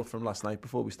Football stuff from last night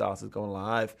before we started going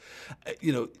live.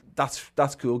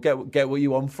 That's cool. Get what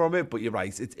you want from it, but you're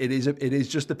right. It is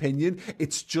just opinion.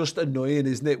 It's just annoying,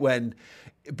 isn't it, when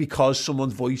because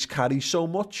someone's voice carries so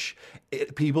much,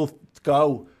 people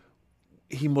go,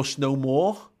 he must know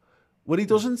more. When he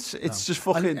doesn't, it's just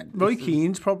fucking... And Roy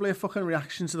Keane's probably a fucking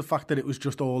reaction to the fact that it was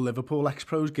just all Liverpool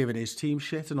ex-pros giving his team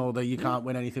shit and all that you can't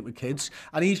win anything with kids.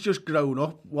 And he's just grown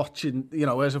up watching,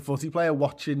 as a footy player,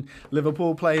 watching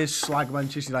Liverpool players slag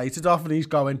Manchester United off, and he's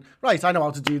going, right, I know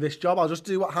how to do this job. I'll just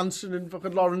do what Hansen and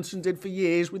fucking Lawrenson did for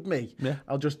years with me. Yeah.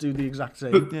 I'll just do the exact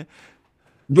same. Yeah.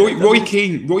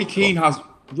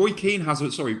 Roy Keane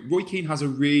has a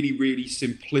really, really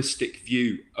simplistic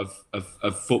view of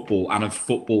football and of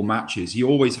football matches. He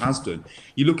always has done.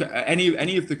 You look at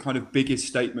any of the kind of biggest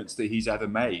statements that he's ever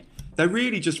made, they're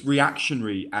really just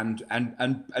reactionary and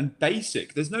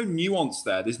basic. There's no nuance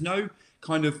there. There's no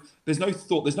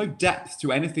thought. There's no depth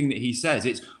to anything that he says.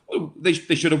 It's they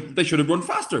should have run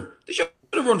faster. They should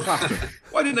have run faster.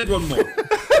 Why didn't they run more?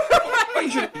 Why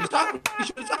should have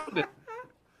tackled it?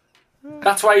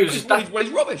 That's why he was. Well,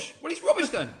 he's rubbish. Well, he's rubbish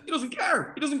then. He doesn't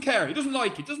care. He doesn't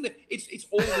like it, doesn't it? It's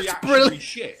all reactionary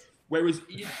shit. Whereas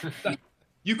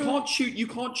you can't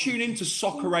tune into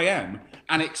Soccer AM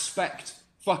and expect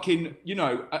fucking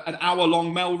an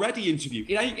hour-long Mel Reddy interview.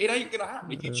 It ain't gonna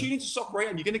happen. If you tune into Soccer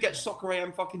AM, you're gonna get Soccer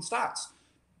AM fucking stats.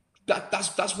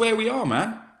 That's where we are,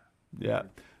 man. Yeah,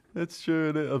 that's true.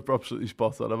 I'm absolutely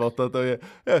spot on about that, though.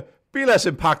 Yeah, be less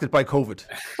impacted by COVID.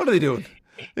 What are they doing?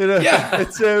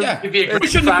 It's we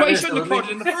shouldn't have caught it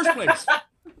in the first place.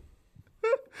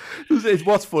 It's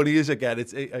what's funny is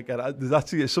there's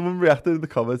actually someone reacted in the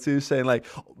comments who's saying like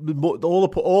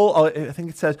all I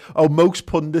think it says most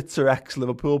pundits are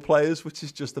ex-Liverpool players, which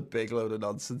is just a big load of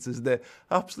nonsense, isn't it?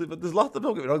 Absolutely, but don't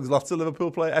get me wrong, there's lots of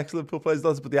ex-Liverpool players,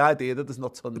 but the idea that there's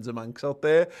not tons of Mancs out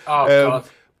there. God.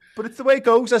 But it's the way it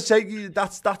goes. I say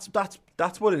that's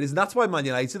That's what it is. And that's why Man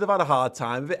United have had a hard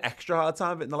time of it, extra hard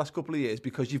time of it in the last couple of years,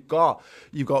 because you've got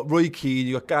Roy Keane,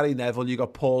 you've got Gary Neville, you've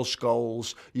got Paul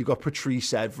Scholes, you've got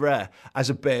Patrice Evra as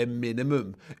a bare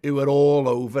minimum, who are all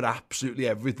over absolutely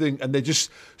everything. And they're just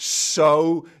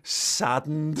so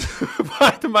saddened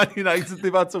by the Man United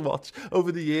they've had to watch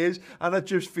over the years. And that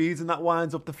just feeds and that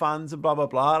winds up the fans and blah, blah,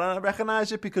 blah. And I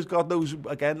recognise it because God knows,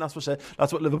 again, that's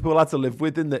what Liverpool had to live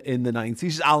with in the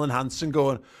 90s. Alan Hansen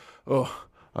going, oh,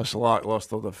 that's like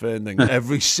lost on defending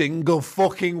every single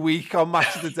fucking week on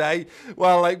Match of the Day.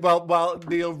 While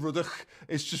Neil Ruddock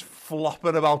is just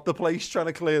flopping about the place trying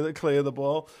to clear the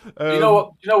ball. You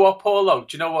know what, Paulo?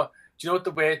 Do you know what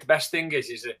the best thing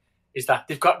is that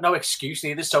they've got no excuse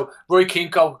neither. So Roy Keane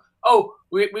go, oh,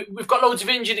 we've got loads of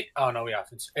injured. Oh no, we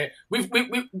haven't.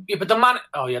 But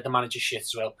the manager's shit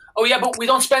as well. Oh yeah, but we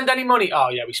don't spend any money. Oh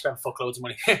yeah, we spend fuckloads of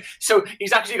money. So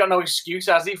he's actually got no excuse,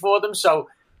 has he, for them? So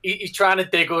he's trying to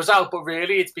dig us out, but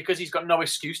really it's because he's got no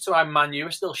excuse to. Man U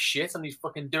are still shit, and he's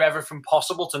fucking do everything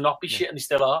possible to not be shit, and they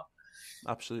still are.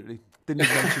 Absolutely. Didn't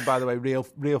even mention, by the way, Rio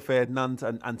Ferdinand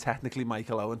and technically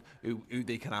Michael Owen, who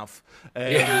they can have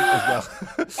as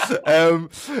well.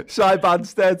 Shai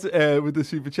Banstead with the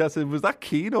super chat said, was that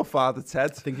Keane or Father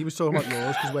Ted? I think he was talking about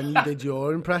yours, because when you did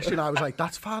your impression, I was like,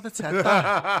 that's Father Ted.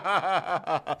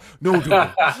 No,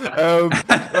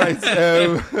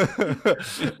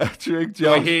 Trig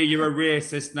Josh. I hear you're a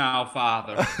racist now,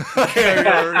 Father.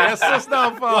 You're a racist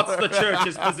now, Father. What's the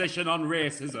church's position on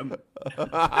racism?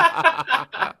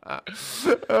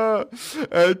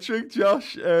 Trig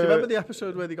Josh. Do you remember the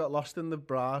episode where they got lost in the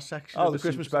bra section? Oh, the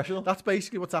Christmas special? That's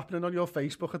basically what's happening on your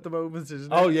Facebook at the moment,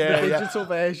 isn't it? Oh, yeah. The digital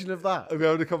version of that. We're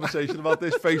having a conversation about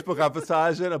this. Facebook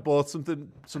advertising. I bought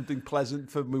something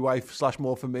pleasant for my wife /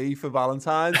 more for me for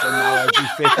Valentine's, and now every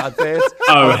fifth advert.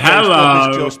 Oh,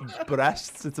 hello. Is just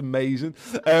breasts. It's amazing.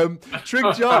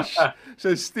 Trig Josh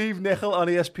says, Steve Nicol on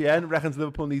ESPN reckons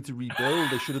Liverpool need to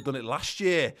rebuild. They should have done it last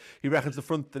year. He reckons the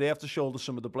front three have to shoulder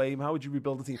some of the blame. How would you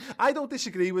rebuild the team? I don't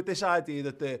disagree with this idea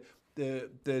that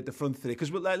the front three,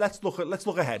 because let's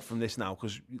look ahead from this now,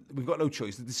 because we've got no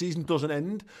choice. The season doesn't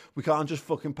end. We can't just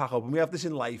fucking pack up, and we have this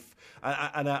in life.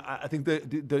 And I think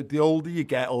the older you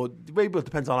get, or maybe it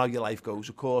depends on how your life goes,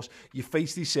 of course, you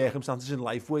face these circumstances in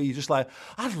life where you're just like,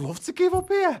 I'd love to give up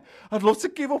here. I'd love to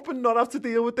give up and not have to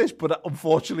deal with this, but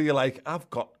unfortunately you're like, I've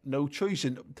got no choice.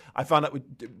 And I found that with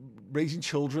raising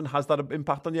children has that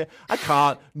impact on you. I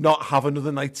can't not have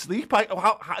another night's sleep.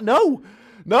 No.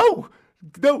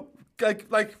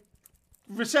 Like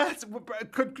reset,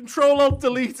 control, alt,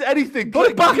 delete, anything.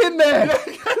 Put it back in there.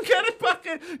 Get it back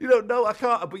in. No, I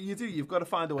can't. But you do. You've got to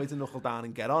find a way to knuckle down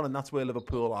and get on, and that's where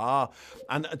Liverpool are.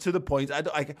 And to the point,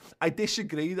 I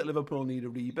disagree that Liverpool need a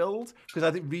rebuild, because I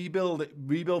think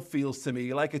rebuild feels to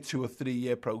me like a 2 or 3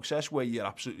 year process where you're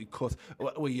absolutely cut,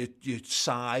 where you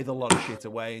scythe a lot of shit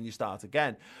away and you start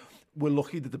again. We're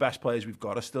lucky that the best players we've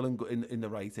got are still in the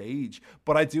right age.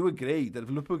 But I do agree that if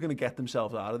Liverpool are going to get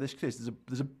themselves out of this, Chris,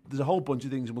 there's a whole bunch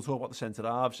of things, and we'll talk about the centre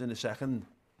halves in a second.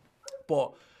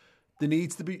 But there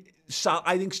needs to be,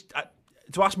 I think,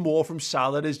 to ask more from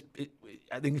Salah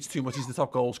I think it's too much. He's the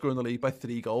top goal scorer in the league by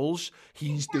 3 goals.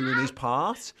 He's doing his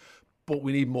part. But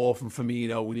we need more from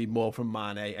Firmino, we need more from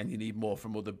Mane, and you need more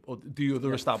from the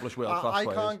other established world-class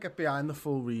players. I can't get behind the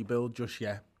full rebuild just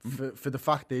yet. For the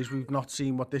fact is, we've not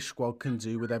seen what this squad can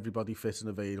do with everybody fit and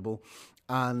available.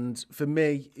 And for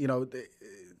me,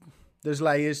 there's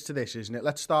layers to this, isn't it?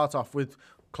 Let's start off with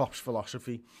Klopp's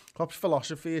philosophy. Klopp's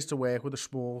philosophy is to work with a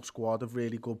small squad of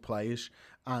really good players,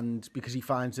 and because he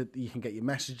finds that you can get your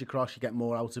message across, you get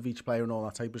more out of each player and all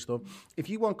that type of stuff. If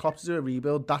you want Klopp to do a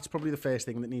rebuild, that's probably the first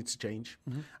thing that needs to change.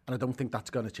 Mm-hmm. And I don't think that's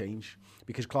going to change,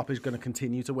 because Klopp is going to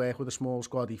continue to work with a small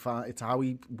squad. It's how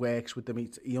he works with them.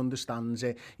 He understands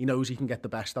it. He knows he can get the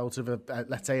best out of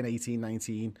let's say an 18,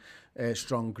 19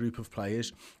 strong group of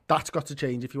players. That's got to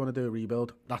change if you want to do a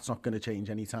rebuild. That's not going to change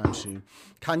anytime soon.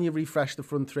 Can you refresh the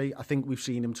front three? I think we've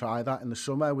seen him try that in the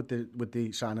summer with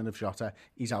the signing of Jota.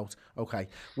 He's out. Okay.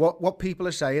 What people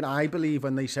are saying, I believe,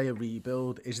 when they say a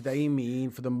rebuild, is they mean,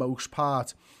 for the most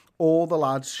part, all the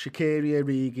lads, Shaqiri,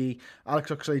 Origi,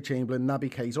 Alex Oxlade-Chamberlain, Naby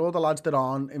Keita, all the lads that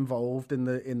aren't involved in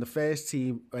the first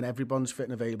team when everyone's fit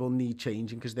and available need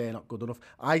changing because they're not good enough.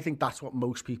 I think that's what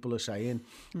most people are saying.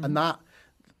 Mm-hmm. And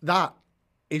that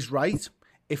is right.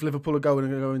 If Liverpool are going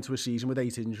to go into a season with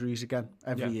 8 injuries again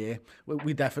every year,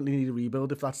 we definitely need a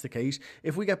rebuild if that's the case.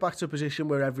 If we get back to a position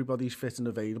where everybody's fit and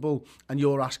available, and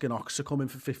you're asking Ox to come in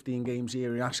for 15 games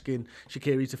here, and asking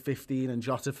Shaqiri to 15 and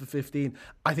Jota for 15,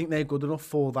 I think they're good enough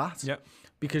for that. Yeah.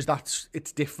 Because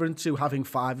it's different to having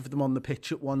 5 of them on the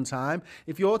pitch at one time.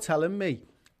 If you're telling me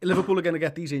Liverpool are going to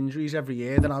get these injuries every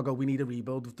year, then I'll go, we need a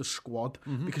rebuild of the squad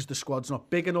because the squad's not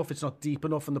big enough, it's not deep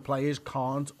enough, and the players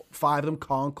can't, 5 of them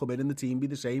can't come in the team be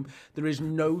the same. There is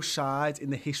no side in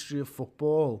the history of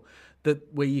football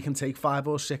where you can take 5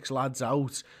 or 6 lads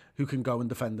out who can go and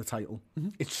defend the title.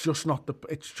 It's just not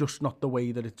the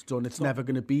way that it's done. It's never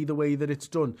going to be the way that it's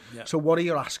done. Yeah. So what are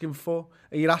you asking for?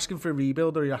 Are you asking for a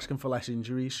rebuild, or are you asking for less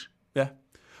injuries? Yeah.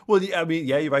 Well, I mean,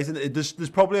 yeah, you're right. There's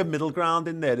probably a middle ground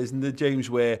in there, isn't there, James,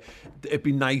 where it'd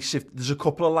be nice if there's a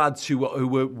couple of lads who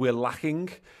we're lacking,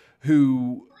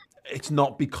 who it's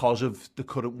not because of the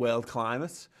current world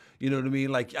climate. You know what I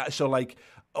mean?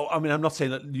 I'm not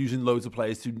saying that losing loads of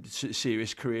players to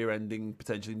serious career-ending,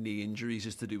 potentially knee injuries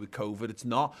is to do with COVID. It's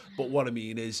not. But what I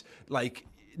mean is, like,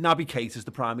 Naby Keita's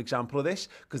the prime example of this,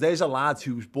 because there's a lad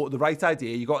who's bought the right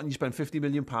idea. You spend £50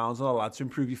 million on a lad to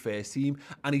improve your first team,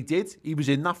 and he did. He was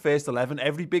in that first 11.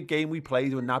 Every big game we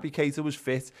played when Naby Keita was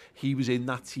fit, he was in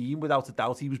that team without a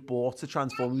doubt. He was bought to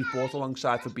transform. He was bought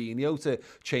alongside Fabinho to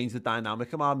change the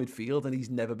dynamic of our midfield, and he's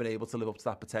never been able to live up to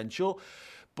that potential.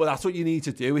 But that's what you need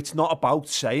to do. It's not about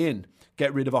saying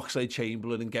get rid of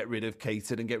Oxlade-Chamberlain and get rid of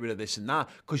Keita and get rid of this and that.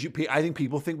 Because I think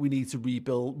people think we need to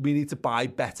rebuild. We need to buy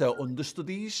better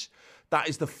understudies. That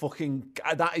is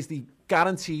the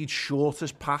guaranteed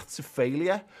shortest path to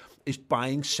failure, is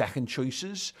buying second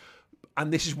choices.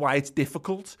 And this is why it's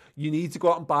difficult. You need to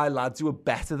go out and buy lads who are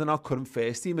better than our current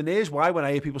first team. And here's why, when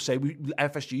I hear people say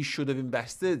FSG should have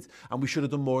invested and we should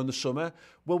have done more in the summer.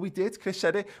 Well, we did. Chris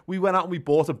said it. We went out and we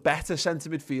bought a better centre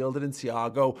midfielder in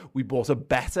Thiago. We bought a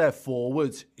better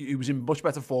forward who was in much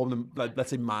better form than,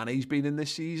 let's say, Mane's been in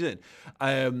this season,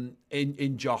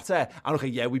 in Jota. And okay,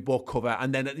 yeah, we bought cover.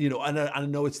 And then, and I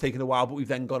know it's taken a while, but we've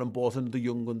then gone and bought another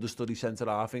young understudy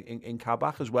centre-half in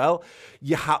Kabak as well.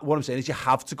 What I'm saying is you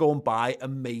have to go and buy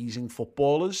amazing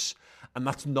footballers. And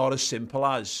that's not as simple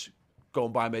as go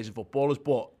and buy amazing footballers.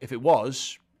 But if it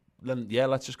was, then yeah,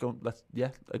 let's just go.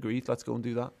 Agreed. Let's go and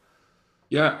do that.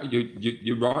 Yeah,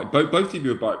 you're right. Both of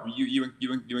you are right. You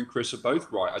and Chris are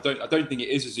both right. I don't think it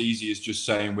is as easy as just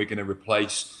saying we're going to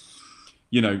replace,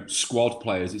 squad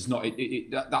players. It's not.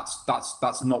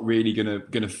 That's not really going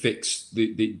to fix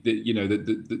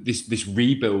this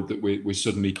rebuild that we're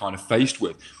suddenly kind of faced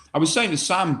with. I was saying to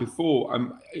Sam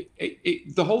before,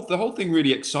 the whole thing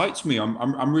really excites me.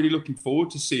 I'm really looking forward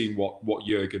to seeing what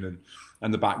Jurgen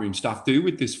and the backroom staff do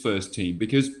with this first team,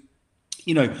 because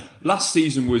last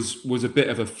season was a bit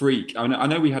of a freak. I mean, I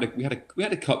know we had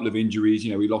a couple of injuries.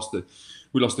 We lost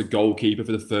the goalkeeper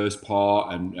for the first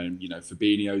part, and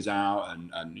Fabinho's out,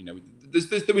 and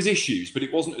there was issues, but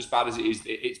it wasn't as bad as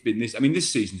it's been this. I mean, this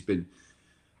season's been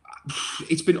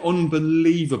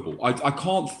unbelievable. I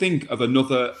can't think of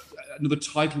another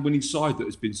title-winning side that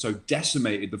has been so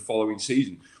decimated the following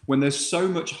season, when there's so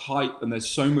much hype and there's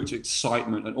so much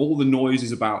excitement and all the noise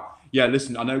is about, yeah,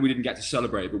 listen, I know we didn't get to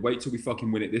celebrate, but wait till we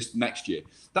fucking win it this next year.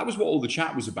 That was what all the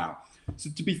chat was about. So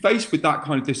to be faced with that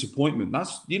kind of disappointment,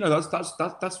 that's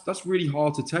really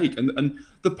hard to take. And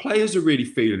the players are really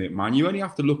feeling it, man. You only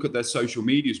have to look at their social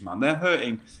medias, man. They're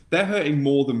hurting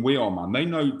more than we are, man. They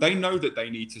know that they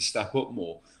need to step up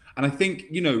more. And I think,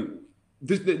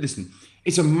 listen,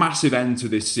 it's a massive end to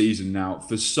this season now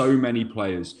for so many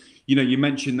players. You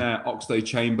mentioned there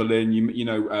Oxlade-Chamberlain,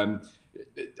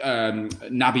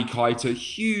 Naby Keita,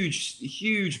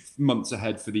 huge months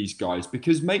ahead for these guys,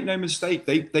 because make no mistake,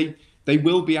 they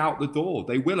will be out the door.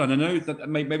 They will. And I know that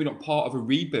maybe not part of a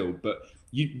rebuild, but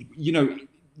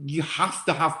you have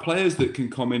to have players that can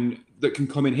come in,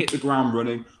 hit the ground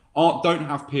running, don't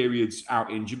have periods out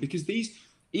injured, because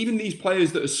even these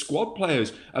players that are squad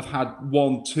players have had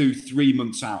 1, 2, 3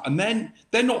 months out, and then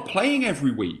they're not playing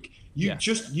every week.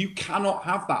 You cannot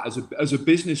have that as a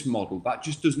business model. That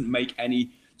just doesn't make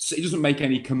any. It doesn't make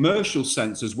any commercial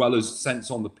sense as well as sense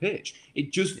on the pitch.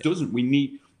 It just doesn't. We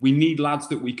need lads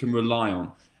that we can rely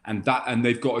on, and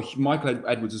they've got Michael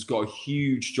Edwards has got a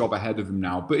huge job ahead of him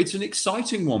now. But it's an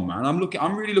exciting one, man.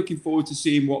 I'm really looking forward to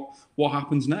seeing what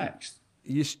happens next.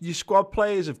 Your squad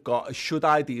players should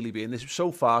ideally be in this. So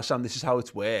far, Sam, this is how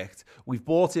it's worked. We've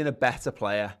brought in a better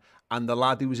player, and the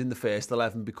lad who was in the first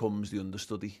 11 becomes the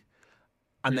understudy.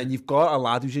 And then you've got a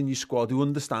lad who's in your squad who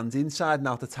understands inside and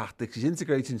out the tactics. He's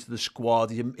integrated into the squad.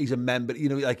 He's a member,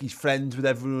 he's friends with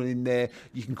everyone in there.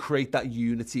 You can create that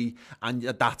unity, and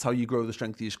that's how you grow the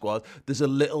strength of your squad. There's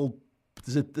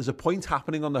a point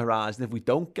happening on the horizon if we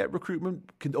don't get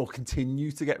recruitment or continue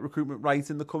to get recruitment right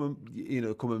in the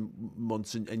coming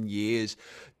months and years,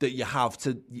 that you have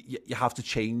to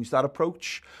change that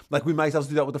approach. Like, we might have to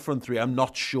do that with the front three. I'm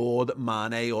not sure that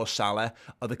Mane or Salah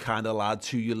are the kind of lads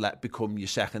who you let become your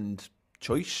second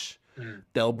choice.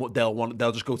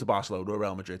 they'll just go to Barcelona or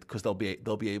Real Madrid because they'll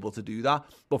be able to do that.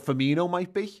 But Firmino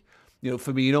might be.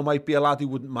 Firmino might be a lad who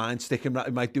wouldn't mind sticking.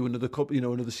 He might do another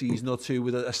another season or two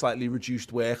with a slightly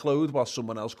reduced workload while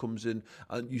someone else comes in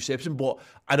and usurps him. But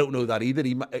I don't know that either.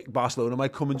 Barcelona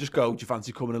might come and just go, do you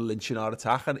fancy coming and lynching our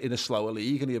attack and in a slower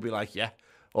league? And he'll be like, yeah,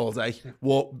 all day.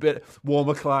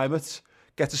 Warmer climate,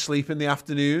 get to sleep in the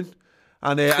afternoon.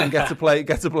 And get to play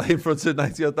in front of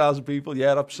 90,000 people.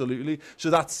 Yeah, absolutely. So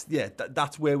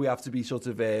that's where we have to be sort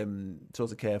of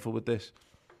careful with this.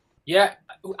 Yeah,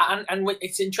 and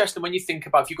it's interesting when you think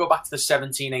about, if you go back to the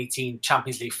 17-18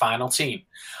 Champions League final team,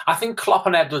 I think Klopp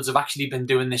and Edwards have actually been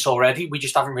doing this already. We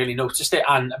just haven't really noticed it,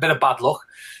 and a bit of bad luck.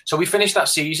 So we finished that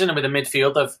season with a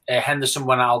midfield of Henderson,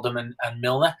 Wijnaldum and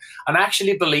Milner. And I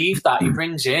actually believe that he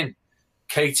brings in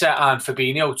Keita and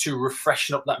Fabinho to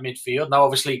refreshen up that midfield. Now,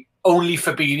 obviously, only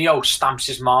Fabinho stamps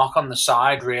his mark on the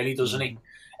side, really, doesn't he?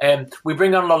 We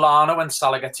bring on Lallana when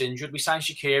Salah gets injured. We sign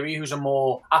Shaqiri, who's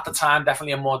at the time,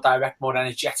 definitely a more direct, more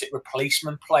energetic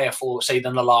replacement player for, say,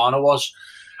 than Lallana was.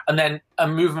 And then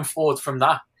moving forward from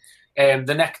that,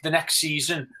 the next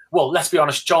season, well, let's be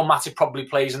honest, Joel Matip probably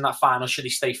plays in that final should he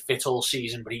stay fit all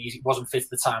season, but he wasn't fit at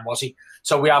the time, was he?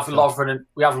 So we have Lovren and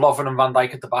Van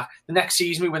Dijk at the back. The next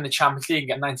season we win the Champions League and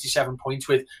get 97 points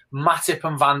with Matip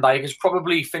and Van Dijk as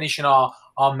probably finishing our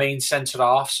main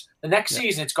centre-halves. The next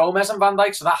season it's Gomez and Van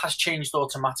Dijk, so that has changed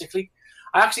automatically.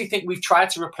 I actually think we've tried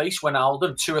to replace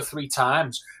Wijnaldum 2 or 3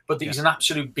 times, but he's an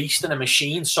absolute beast and a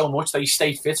machine so much that he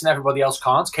stayed fit and everybody else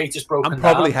can't. Keita's broken and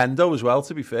probably down. Hendo as well,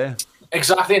 to be fair.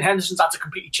 Exactly, and Henderson's had to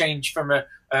completely change from a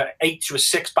 8 to a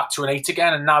 6 back to an 8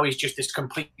 again, and now he's just this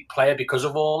complete player because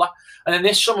of all that. And then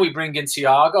this summer we bring in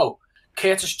Thiago.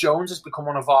 Curtis Jones has become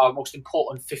one of our most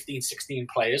important 15, 16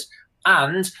 players,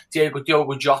 and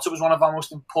Diogo Jota was one of our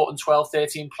most important 12,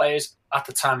 13 players at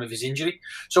the time of his injury.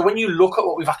 So when you look at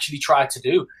what we've actually tried to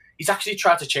do, he's actually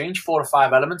tried to change 4 or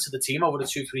 5 elements of the team over the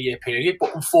 2-3 year period.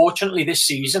 But unfortunately, this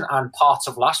season and parts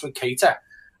of last with Keita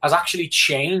has actually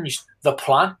changed the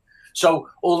plan. So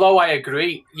although I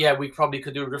agree, we probably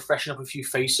could do refreshing up a few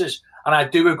faces. And I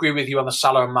do agree with you on the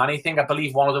Salah and Mane thing. I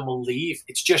believe one of them will leave.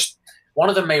 It's just one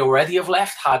of them may already have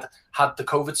left had the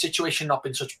COVID situation not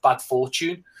been such bad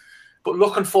fortune. But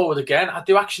looking forward again, I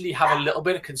do actually have a little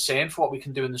bit of concern for what we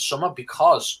can do in the summer,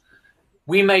 because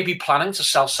we may be planning to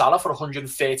sell Salah for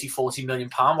 130, 40 million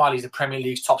pounds while he's the Premier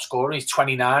League's top scorer. He's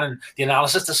 29, and the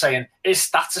analysis is saying his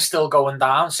stats are still going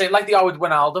down, saying like they are with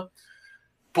Wijnaldum.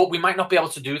 But we might not be able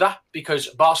to do that because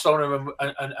Barcelona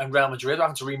and Real Madrid are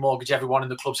having to remortgage everyone in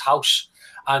the club's house.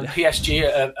 And PSG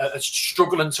are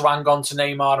struggling to hang on to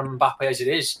Neymar and Mbappe as it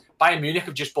is. Bayern Munich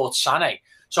have just bought Sané.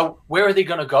 So where are they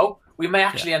going to go? We may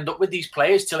actually end up with these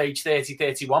players till age 30,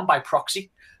 31 by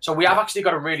proxy. So we have actually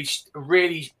got a really,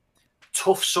 really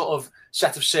tough sort of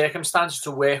set of circumstances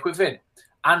to work within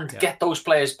and get those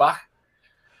players back.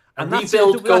 And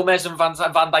rebuild Gomez and Van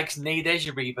Dijk's knee. There's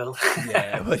your rebuild.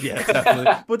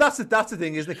 Definitely. But that's the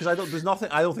thing, isn't it? Because I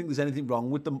don't think there's anything wrong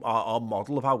with our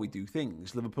model of how we do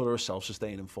things. Liverpool are a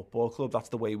self-sustaining football club. That's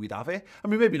the way we'd have it. I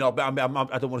mean, maybe not. But I don't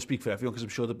want to speak for everyone, because I'm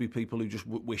sure there'd be people who just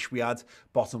wish we had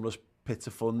bottomless pits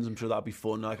of funds. I'm sure that'd be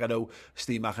fun. Like I know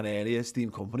Steve McInerney, Steam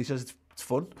Company, says it's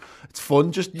fun. It's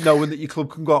fun just knowing that your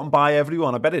club can go out and buy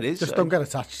everyone. I bet it is. Just don't get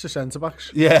attached to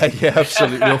centre-backs. Yeah,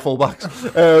 absolutely. Or full-backs.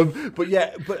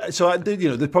 But so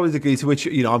there's probably the degree to which,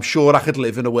 I'm sure I could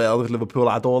live in a world if Liverpool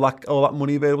had all that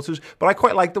money available to us. But I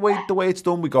quite like the way it's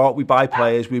done. We buy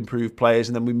players, we improve players,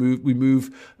 and then we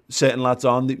move certain lads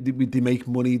on. They make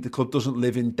money. The club doesn't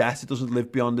live in debt. It doesn't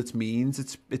live beyond its means.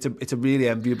 It's a really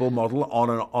enviable model on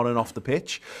and off the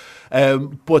pitch.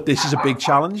 But this is a big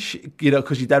challenge,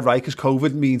 because you're dead right, because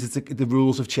COVID means the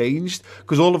rules have changed.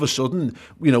 Because all of a sudden,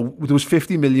 there was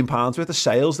 £50 million worth of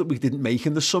sales that we didn't make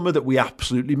in the summer that we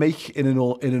absolutely make in a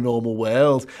normal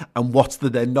world. And what's the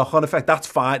then knock-on effect? That's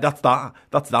fine. That's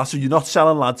that. So you're not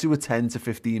selling lads who are 10 to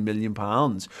 15 million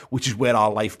pounds, which is where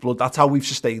our lifeblood. That's how we've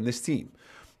sustained this team.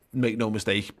 Make no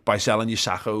mistake, by selling your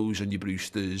Sakos and your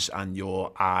Brewsters and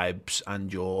your Ibes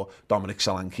and your Dominic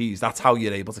Solankis. That's how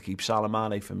you're able to keep Salah,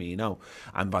 Mane, Firmino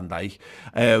and Van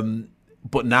Dijk.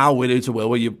 But now we're into a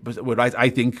world where we're right. I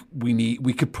think we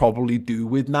could probably do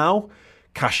with now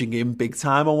cashing in big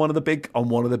time on one of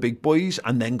the big boys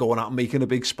and then going out and making a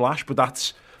big splash. But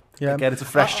that's again, it's a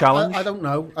fresh challenge. I don't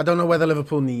know. I don't know whether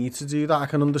Liverpool need to do that. I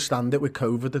can understand it with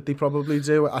COVID that they probably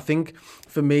do. I think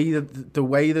for me, the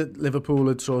way that Liverpool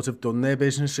had sort of done their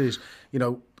business is,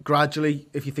 gradually,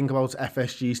 if you think about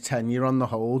FSG's tenure on the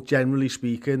whole, generally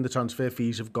speaking, the transfer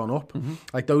fees have gone up.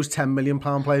 Like those £10 million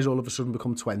players all of a sudden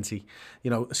become 20.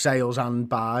 Sales and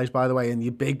buys, by the way, and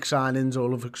your big signings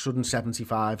all of a sudden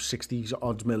 75, 60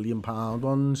 odd £million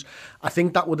ones. I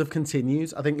think that would have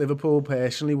continued. I think Liverpool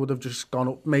personally would have just gone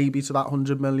up maybe to that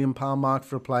 £100 million mark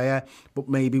for a player, but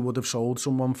maybe would have sold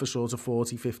someone for sort of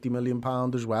 40, 50 million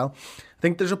pound as well. I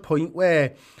think there's a point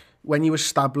where when you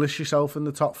establish yourself in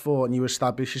the top four and you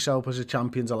establish yourself as a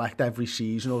champions-elect every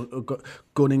season or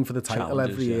gunning for the title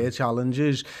every year,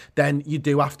 challenges, then you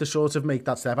do have to sort of make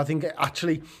that step. I think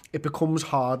it becomes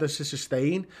harder to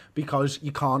sustain because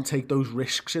you can't take those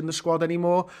risks in the squad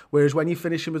anymore. Whereas when you're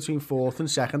finishing between fourth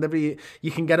and second every year, you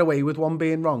can get away with one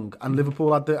being wrong. And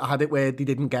Liverpool had it where they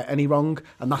didn't get any wrong,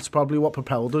 and that's probably what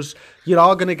propelled us. You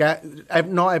are going to get,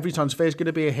 not every transfer is going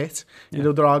to be a hit.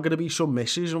 There are going to be some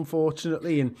misses,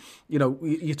 unfortunately, and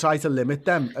you try to limit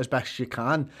them as best you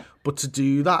can. But to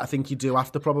do that, I think you do have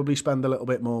to probably spend a little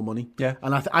bit more money. Yeah.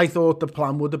 And I thought the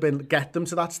plan would have been get them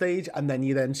to that stage, and then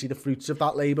you then see the fruits of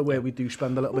that labour where we do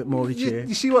spend a little bit more each year.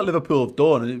 You see what Liverpool have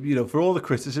done, and for all the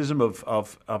criticism of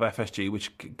FSG,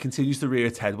 which continues to rear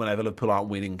its head whenever Liverpool aren't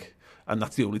winning. And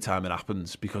that's the only time it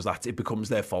happens, because it becomes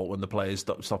their fault when the players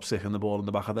stop sticking the ball in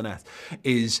the back of the net,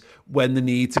 is when the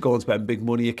need to go and spend big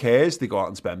money occurs, they go out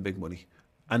and spend big money.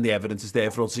 And the evidence is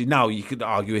there for us to see. Now, you could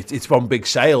argue it's from big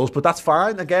sales, but that's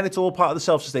fine. Again, it's all part of the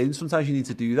self-sustaining. Sometimes you need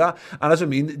to do that. And as I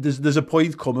mean, there's a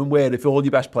point coming where if all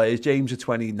your best players, James, are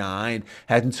 29,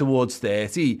 heading towards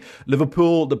 30,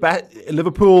 Liverpool,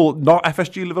 not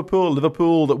FSG Liverpool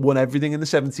that won everything in the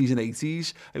 70s and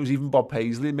 80s. It was even Bob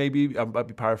Paisley, maybe, I'd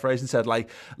be paraphrasing, said,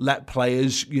 let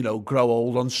players, grow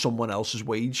old on someone else's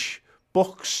wage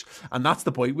books. And that's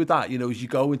the point with that, as you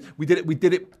go, and we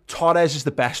did it. Torres is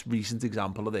the best recent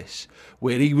example of this,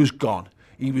 where he was gone,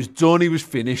 he was done, he was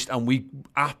finished, and we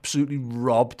absolutely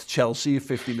robbed Chelsea of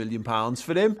 £50 million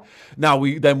for him. Now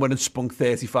we then went and spunk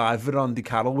 35 for Andy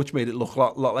Carroll, which made it look a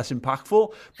lot less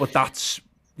impactful, but that's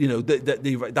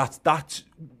that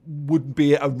would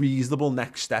be a reasonable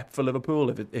next step for Liverpool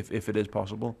if it is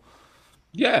possible.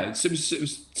 Yeah, it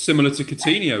was similar to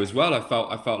Coutinho as well. I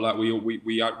felt like we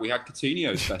had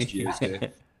Coutinho's best years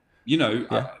here.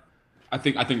 I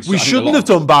think we shouldn't have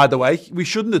done. By the way, we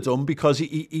shouldn't have done, because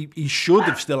he should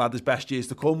have still had his best years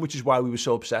to come, which is why we were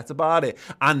so upset about it.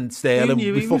 And Sterling,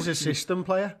 he was a system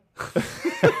player.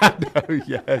 No,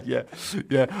 yeah.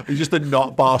 He's just a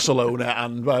not Barcelona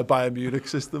and Bayern Munich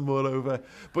system, moreover.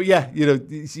 But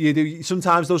you do.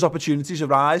 Sometimes those opportunities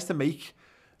arise to make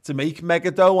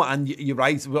mega dough, and you're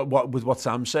right with what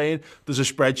Sam's saying. There's a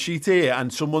spreadsheet here,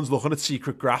 and someone's looking at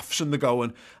secret graphs, and they're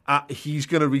going, he's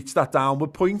going to reach that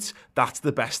downward point. That's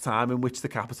the best time in which to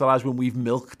capitalise, when we've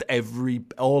milked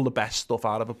all the best stuff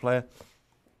out of a player.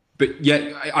 But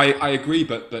yeah, I agree.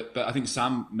 But I think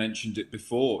Sam mentioned it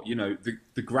before.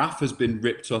 The graph has been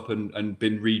ripped up and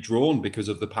been redrawn because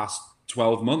of the past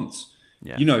 12 months.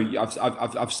 Yeah.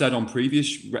 I've said on previous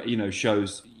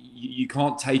shows, you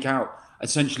can't take out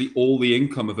essentially all the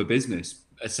income of a business.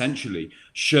 Essentially,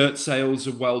 shirt sales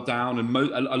are well down, and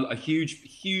a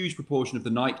huge proportion of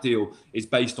the Nike deal is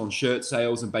based on shirt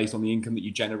sales and based on the income that you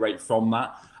generate from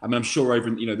that. I mean, I'm sure over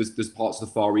there's parts of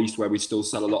the Far East where we still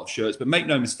sell a lot of shirts, but make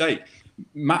no mistake,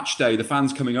 match day, the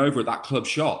fans coming over at that club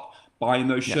shop buying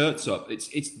those shirts up, it's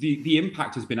the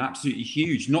impact has been absolutely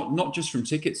huge, not just from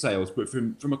ticket sales, but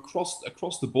from across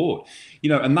the board,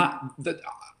 and that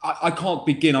I can't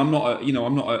begin. I'm not a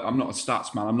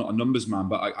stats man. I'm not a numbers man,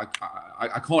 but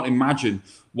I can't imagine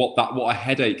what a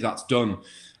headache that's done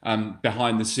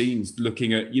behind the scenes,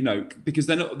 looking at because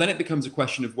then it becomes a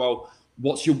question of, well,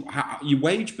 what's your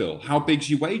wage bill? How big's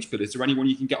your wage bill? Is there anyone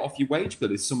you can get off your wage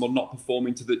bill? Is someone not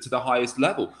performing to the highest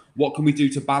level? What can we do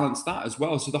to balance that as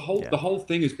well? So the whole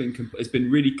thing has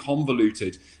been really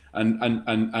convoluted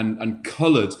and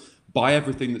coloured by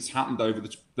everything that's happened over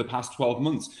the past 12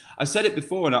 months. I said it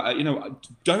before, and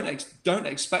don't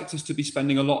expect us to be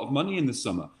spending a lot of money in the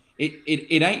summer. It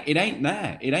ain't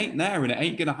there, and it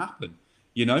ain't going to happen.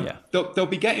 They'll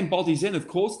be getting bodies in, of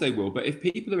course they will. But if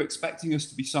people are expecting us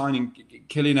to be signing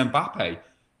Kylian Mbappe,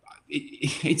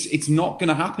 it's not going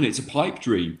to happen. It's a pipe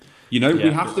dream. We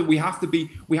have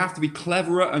to be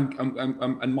cleverer,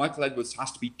 and Michael Edwards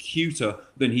has to be cuter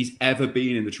than he's ever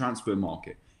been in the transfer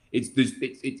market.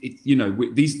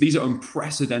 These are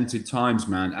unprecedented times,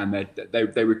 man, and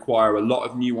they require a lot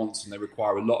of nuance, and they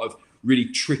require a lot of really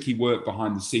tricky work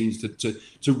behind the scenes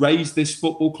to raise this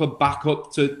football club back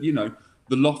up to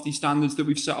the lofty standards that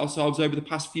we've set ourselves over the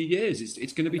past few years.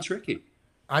 It's going to be tricky.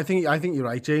 I think you're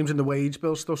right, James, and the wage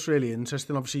bill stuff's really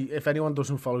interesting. Obviously, if anyone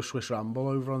doesn't follow Swiss Ramble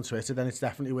over on Twitter, then it's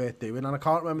definitely worth doing. And I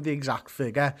can't remember the exact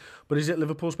figure, but is it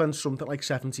Liverpool spends something like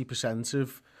 70%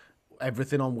 of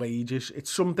everything on wages?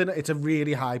 It's a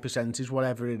really high percentage,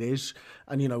 whatever it is.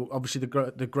 And, you know, obviously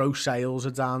the gross sales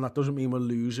are down. That doesn't mean we're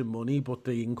losing money, but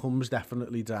the income's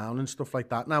definitely down and stuff like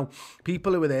that. Now,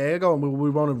 people who are there going, well,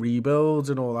 we want to rebuild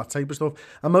and all that type of stuff.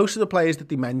 And most of the players that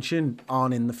they mention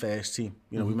aren't in the first team.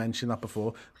 You know, we mentioned that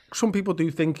before. Some people do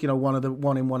think, you know, one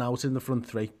in, one out in the front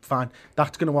three. Fine.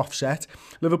 That's going to offset.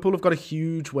 Liverpool have got a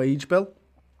huge wage bill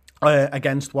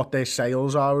against what their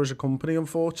sales are as a company,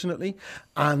 unfortunately.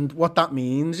 And what that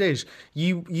means is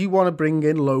you want to bring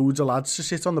in loads of lads to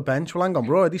sit on the bench. Well, hang on,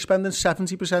 we're already spending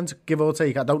 70%, give or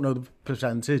take, I don't know the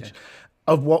percentage,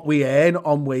 of what we earn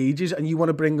on wages, and you want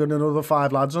to bring in another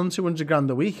 5 lads on 200 grand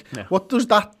a week. Yeah. What does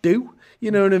that do? You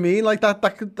know what I mean? Like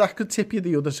that could tip you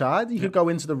the other side. You could go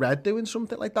into the red doing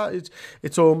something like that.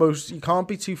 It's almost, you can't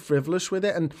be too frivolous with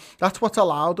it, and that's what's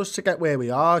allowed us to get where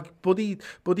we are. Buddy,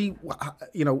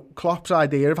 you know, Klopp's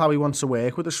idea of how he wants to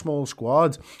work with a small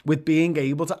squad, with being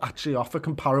able to actually offer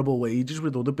comparable wages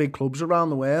with other big clubs around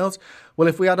the world. Well,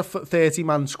 if we had a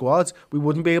 30-man squad, we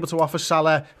wouldn't be able to offer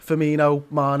Salah, Firmino,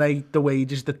 Mane the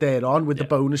wages that they're on with the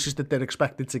bonuses that they're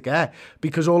expected to get,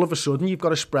 because all of a sudden you've got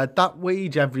to spread that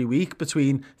wage every week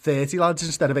between 30 lads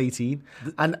instead of 18.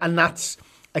 And that's,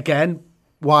 again,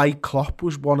 why Klopp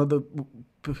was one of the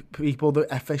people that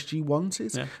FSG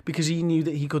wanted, because he knew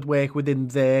that he could work within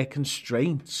their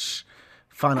constraints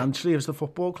financially as the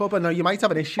football club. And now you might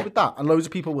have an issue with that, and loads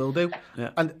of people will do.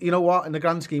 Yeah. And you know what? In the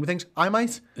grand scheme of things, I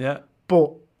might. Yeah.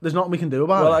 But there's nothing we can do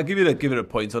about it. Well, I'll give it a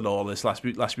point on all this. Last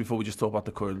before we just talk about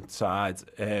the current side,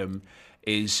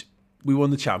 is we won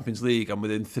the Champions League, and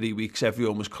within 3 weeks,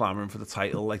 everyone was clamouring for the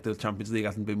title, like the Champions League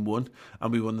hasn't been won,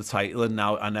 and we won the title, and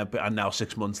now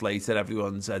 6 months later,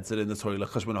 everyone's heads are in the toilet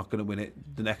because we're not going to win it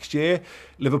the next year.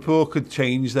 Liverpool could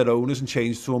change their owners and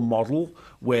change to a model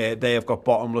where they have got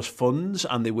bottomless funds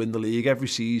and they win the league every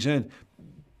season.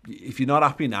 If you're not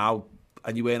happy now,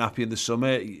 and you weren't happy in the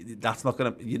summer,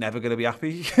 you're never gonna be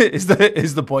happy. is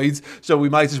the point? So we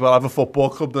might as well have a football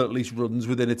club that at least runs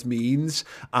within its means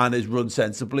and is run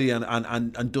sensibly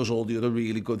and does all the other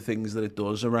really good things that it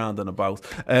does around and about.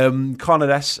 Connor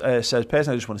S says,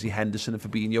 personally, I just want to see Henderson and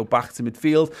Fabinho back to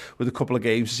midfield with a couple of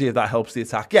games to see if that helps the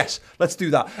attack. Yes, let's do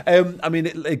that. I mean,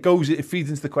 it feeds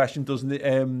into the question, doesn't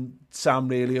it, Sam?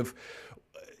 Really, of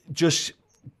just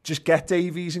get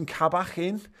Davies and Kabak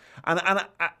in. And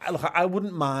look, I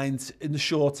wouldn't mind in the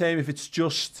short term if it's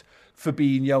just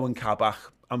Fabinho and Kabak.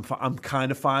 I'm kind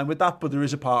of fine with that, but there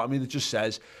is a part of me that just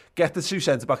says, get the 2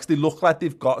 centre-backs. They look like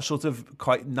they've got sort of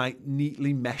quite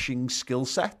neatly meshing skill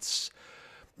sets.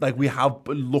 Like it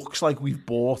looks like we've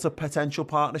bought a potential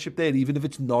partnership there, even if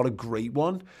it's not a great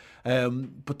one.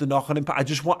 But the knock-on impact, I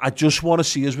just want to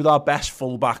see us with our best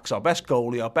full-backs, our best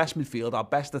goalie, our best midfield, our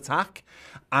best attack,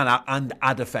 and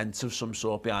a defence of some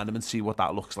sort behind them, and see what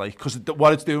that looks like. Because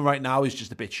what it's doing right now is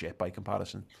just a bit shit by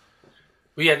comparison.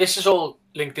 Well, yeah, this is all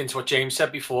linked into what James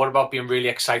said before about being really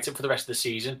excited for the rest of the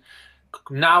season.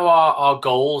 Now our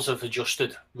goals have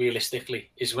adjusted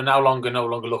realistically. We're no longer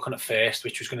looking at first,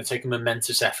 which was going to take a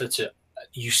momentous effort to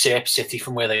usurp City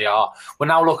from where they are. We're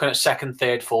now looking at second,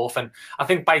 third, fourth, and I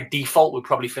think by default we'll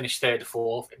probably finish third or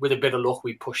fourth. With a bit of luck,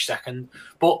 we push second.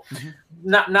 But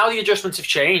now the adjustments have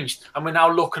changed, and we're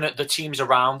now looking at the teams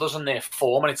around us and their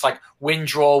form, and it's like win,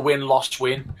 draw, win, lost,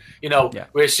 win. You know,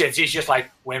 where City's just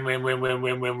like win, win, win, win,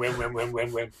 win, win, win, win, win,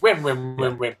 win, win, win, win,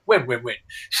 win, win, win, win, win.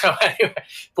 So anyway,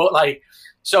 but like,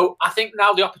 so I think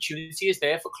now the opportunity is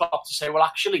there for Klopp to say, well,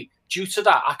 actually, due to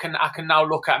that, I can now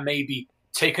look at maybe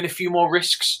taking a few more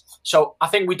risks. So I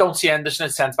think we don't see Henderson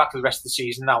at centre-back for the rest of the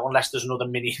season now, unless there's another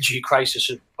mini-injury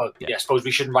crisis. But I suppose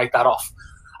we shouldn't write that off.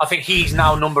 I think he's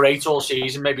now number 8 all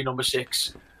season, maybe number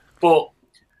 6. But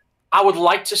I would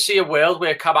like to see a world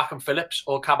where Kabak and Phillips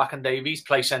or Kabak and Davies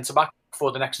play centre-back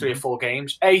for the next 3 or 4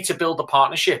 games. A, to build a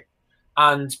partnership,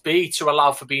 and B, to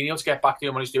allow Fabinho to get back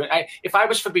doing what he's doing. If I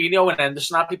was Fabinho and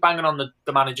Henderson, I'd be banging on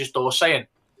the manager's door saying,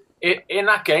 in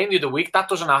that game the other week, that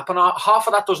doesn't happen. Half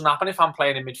of that doesn't happen if I'm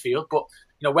playing in midfield. But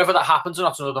you know, whether that happens or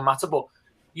not is another matter. But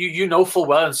you know full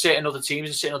well, and sit in other teams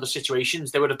and sit in other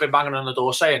situations, they would have been banging on the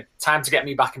door saying, "Time to get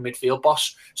me back in midfield,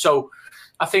 boss." So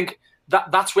I think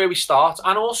that's where we start.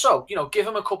 And also, you know, give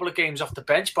him a couple of games off the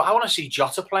bench. But I want to see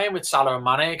Jota playing with Salah and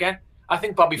Mane again. I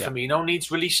think Bobby Firmino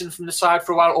needs releasing from the side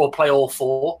for a while, or play all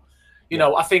 4. You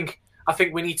know, I think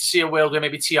we need to see a world where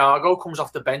maybe Thiago comes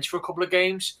off the bench for a couple of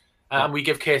games. And we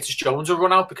give Curtis Jones a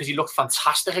run out because he looked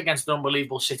fantastic against an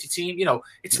unbelievable City team. You know,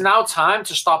 it's now time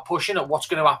to start pushing at what's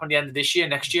going to happen at the end of this year,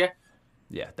 next year.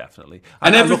 Yeah, definitely.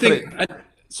 And everything.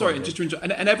 Just to interrupt.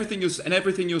 And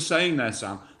everything you're saying there,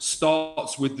 Sam,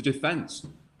 starts with the defence.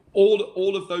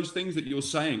 All of those things that you're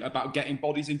saying about getting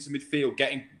bodies into midfield,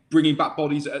 bringing back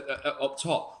bodies up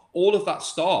top. All of that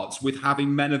starts with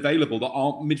having men available that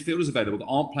aren't midfielders available, that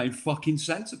aren't playing fucking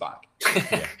centre back.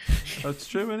 Yeah, that's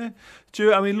true, isn't it?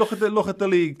 True. I mean, look at the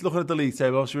league. Look at the league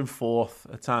table. Obviously, we're in fourth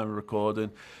at time of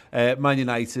recording. Man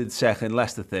United second,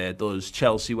 Leicester third. Us,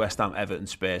 Chelsea, West Ham, Everton,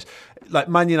 Spurs. Like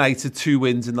Man United, 2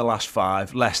 wins in the last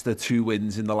 5. Leicester, 2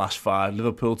 wins in the last 5.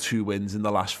 Liverpool, 2 wins in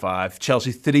the last 5.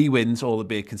 Chelsea, 3 wins, all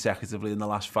albeit consecutively in the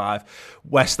last 5.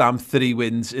 West Ham, 3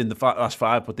 wins in the last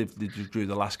 5, but they drew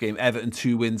the last game. Everton,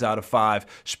 2 wins out of 5.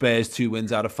 Spurs, 2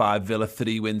 wins out of 5. Villa,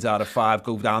 3 wins out of 5.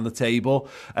 Go down the table.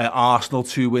 Arsenal,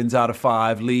 2 wins out of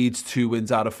 5. Leeds, 2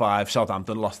 wins out of 5.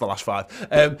 Southampton lost the last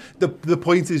 5. The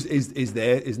point is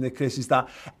there, isn't it, Chris? Is that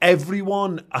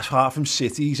everyone, apart from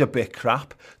City, is a bit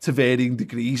crap to varying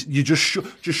degrees. You're just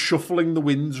shuffling the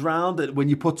wins round. When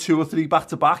you put 2 or 3 back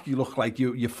to back, you look like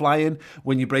you're flying.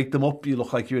 When you break them up, you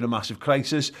look like you're in a massive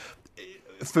crisis.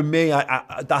 For me,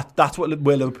 that's where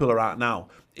Liverpool are at now.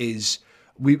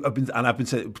 I've been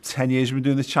saying 10 years we've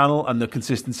been doing this channel, and the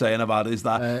consistent saying I've had is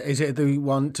that is it the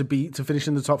one to finish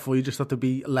in the top 4? You just have to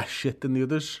be less shit than the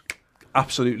others.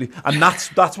 Absolutely, and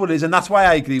that's what it is, and that's why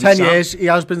I agree. 10 with Sam. years, he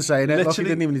has been saying it. Literally, look, he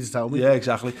didn't even need to tell me. Yeah,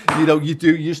 exactly. You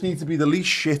just need to be the least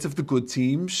shit of the good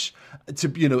teams to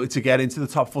get into the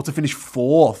top 4, to finish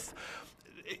 4th.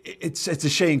 It's a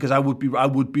shame, because I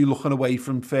would be looking away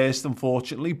from first,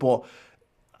 unfortunately, but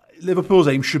Liverpool's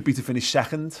aim should be to finish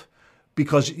 2nd.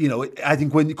 Because, I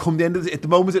think when you come the end of at the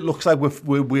moment, it looks like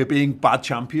we're being bad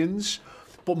champions.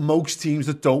 But most teams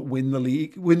that don't win the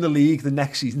league the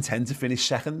next season tend to finish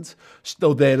 2nd.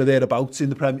 Still there or thereabouts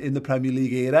in the Premier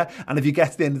League era. And if you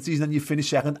get to the end of the season and you finish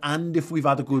 2nd, and if we've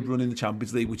had a good run in the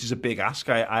Champions League, which is a big ask,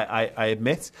 I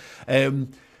admit,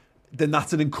 then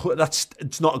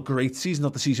it's not a great season,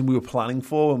 not the season we were planning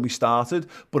for when we started,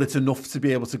 but it's enough to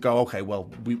be able to go, okay, well,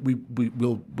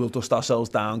 we'll dust ourselves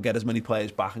down, get as many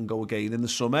players back, and go again in the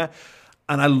summer.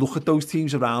 And I look at those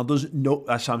teams around us, no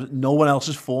one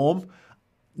else's form.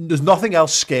 There's nothing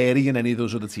else scary in any of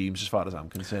those other teams as far as I'm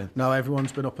concerned. No,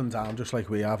 everyone's been up and down just like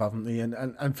we have, haven't they?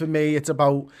 And for me, it's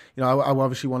about, I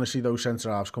obviously want to see those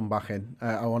centre-halves come back in.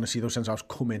 I want to see those centre-halves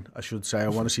come in, I should say. I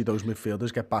want to see those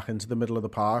midfielders get back into the middle of the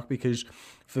park, because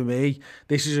for me,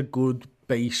 this is a good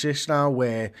basis now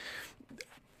where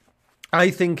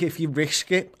I think if you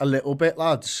risk it a little bit,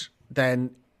 lads,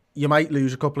 then you might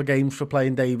lose a couple of games for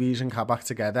playing Davies and Kabak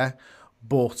together,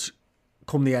 but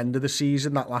come the end of the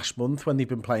season, that last month when they've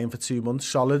been playing for 2 months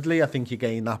solidly, I think you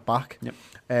gain that back. Yep.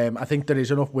 I think there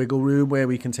is enough wiggle room where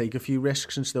we can take a few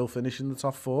risks and still finish in the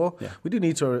top 4. Yeah. We do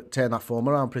need to turn that form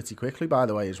around pretty quickly, by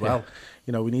the way, as well.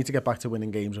 Yeah. We need to get back to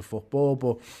winning games of football,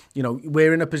 but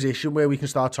we're in a position where we can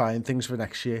start trying things for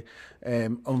next year,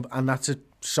 and that's a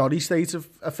sorry state of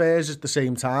affairs at the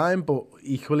same time, but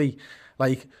equally,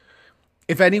 like,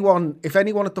 If anyone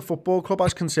at the football club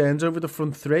has concerns over the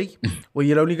front 3, well,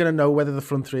 you're only going to know whether the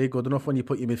front 3 are good enough when you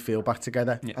put your midfield back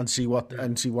together and see what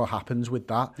happens with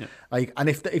that. Yeah. And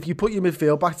if you put your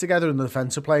midfield back together and the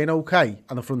defence are playing okay,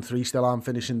 and the front 3 still aren't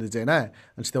finishing the dinner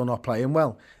and still not playing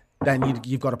well, then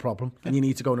you've got a problem, and you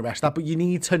need to go and arrest that. But you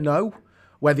need to know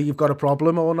whether you've got a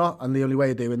problem or not, and the only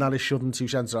way of doing that is shoving 2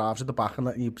 centre-halves at the back and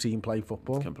letting your team play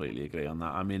football. Completely agree on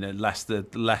that. I mean, Leicester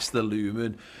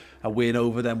looming, a win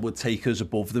over them would take us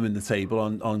above them in the table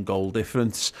on goal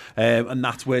difference, and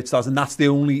that's where it starts. And that's the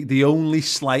only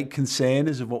slight concern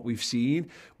is of what we've seen,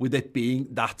 with it being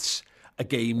that's a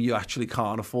game you actually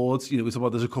can't afford.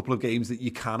 There's a couple of games that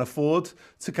you can afford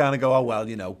to kind of go, oh well,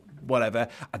 whatever.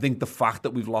 I think the fact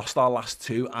that we've lost our last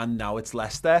 2 and now it's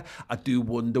Leicester, I do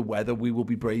wonder whether we will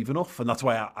be brave enough, and that's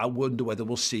why I wonder whether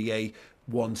we'll see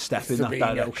one step in that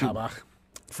direction.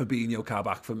 Fabinho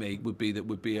Kabak for me would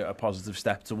be a positive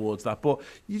step towards that, but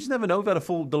you just never know. There'll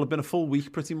have been a full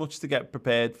week pretty much to get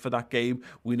prepared for that game.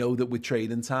 We know that with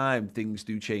training time things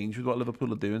do change with what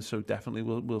Liverpool are doing, so definitely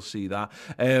we'll see that.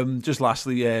 Just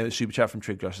lastly, super chat from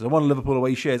Trig says, I want a Liverpool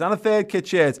away shirt and a third kit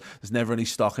shirt. There's never any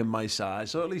stock in my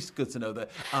size, so at least good to know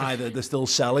that either they're still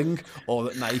selling or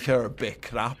that Nike are a bit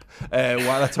crap.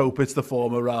 Well, let's hope it's the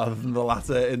former rather than the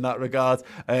latter in that regard.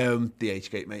 DH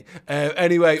gate, mate.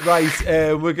 Anyway,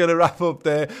 right. We're going to wrap up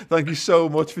there. Thank you so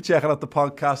much for checking out the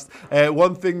podcast.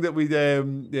 One thing that we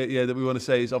that we want to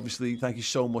say is obviously thank you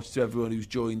so much to everyone who's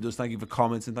joined us. Thank you for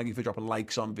commenting. Thank you for dropping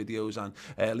likes on videos and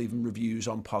leaving reviews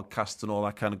on podcasts and all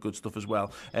that kind of good stuff as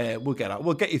well. We'll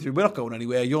get you through. We're not going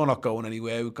anywhere. You're not going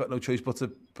anywhere. We've got no choice but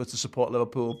to support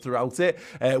Liverpool throughout it.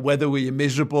 Whether we're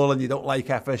miserable and you don't like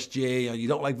FSG or you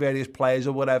don't like various players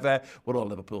or whatever, we're all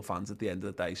Liverpool fans at the end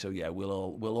of the day. So yeah, we'll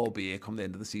all be here come the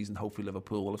end of the season. Hopefully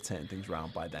Liverpool will have turned things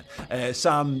around by then.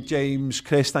 Sam, James,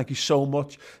 Chris, thank you so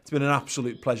much. It's been an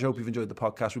absolute pleasure. Hope you've enjoyed the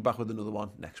podcast. We're back with another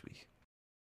one next week.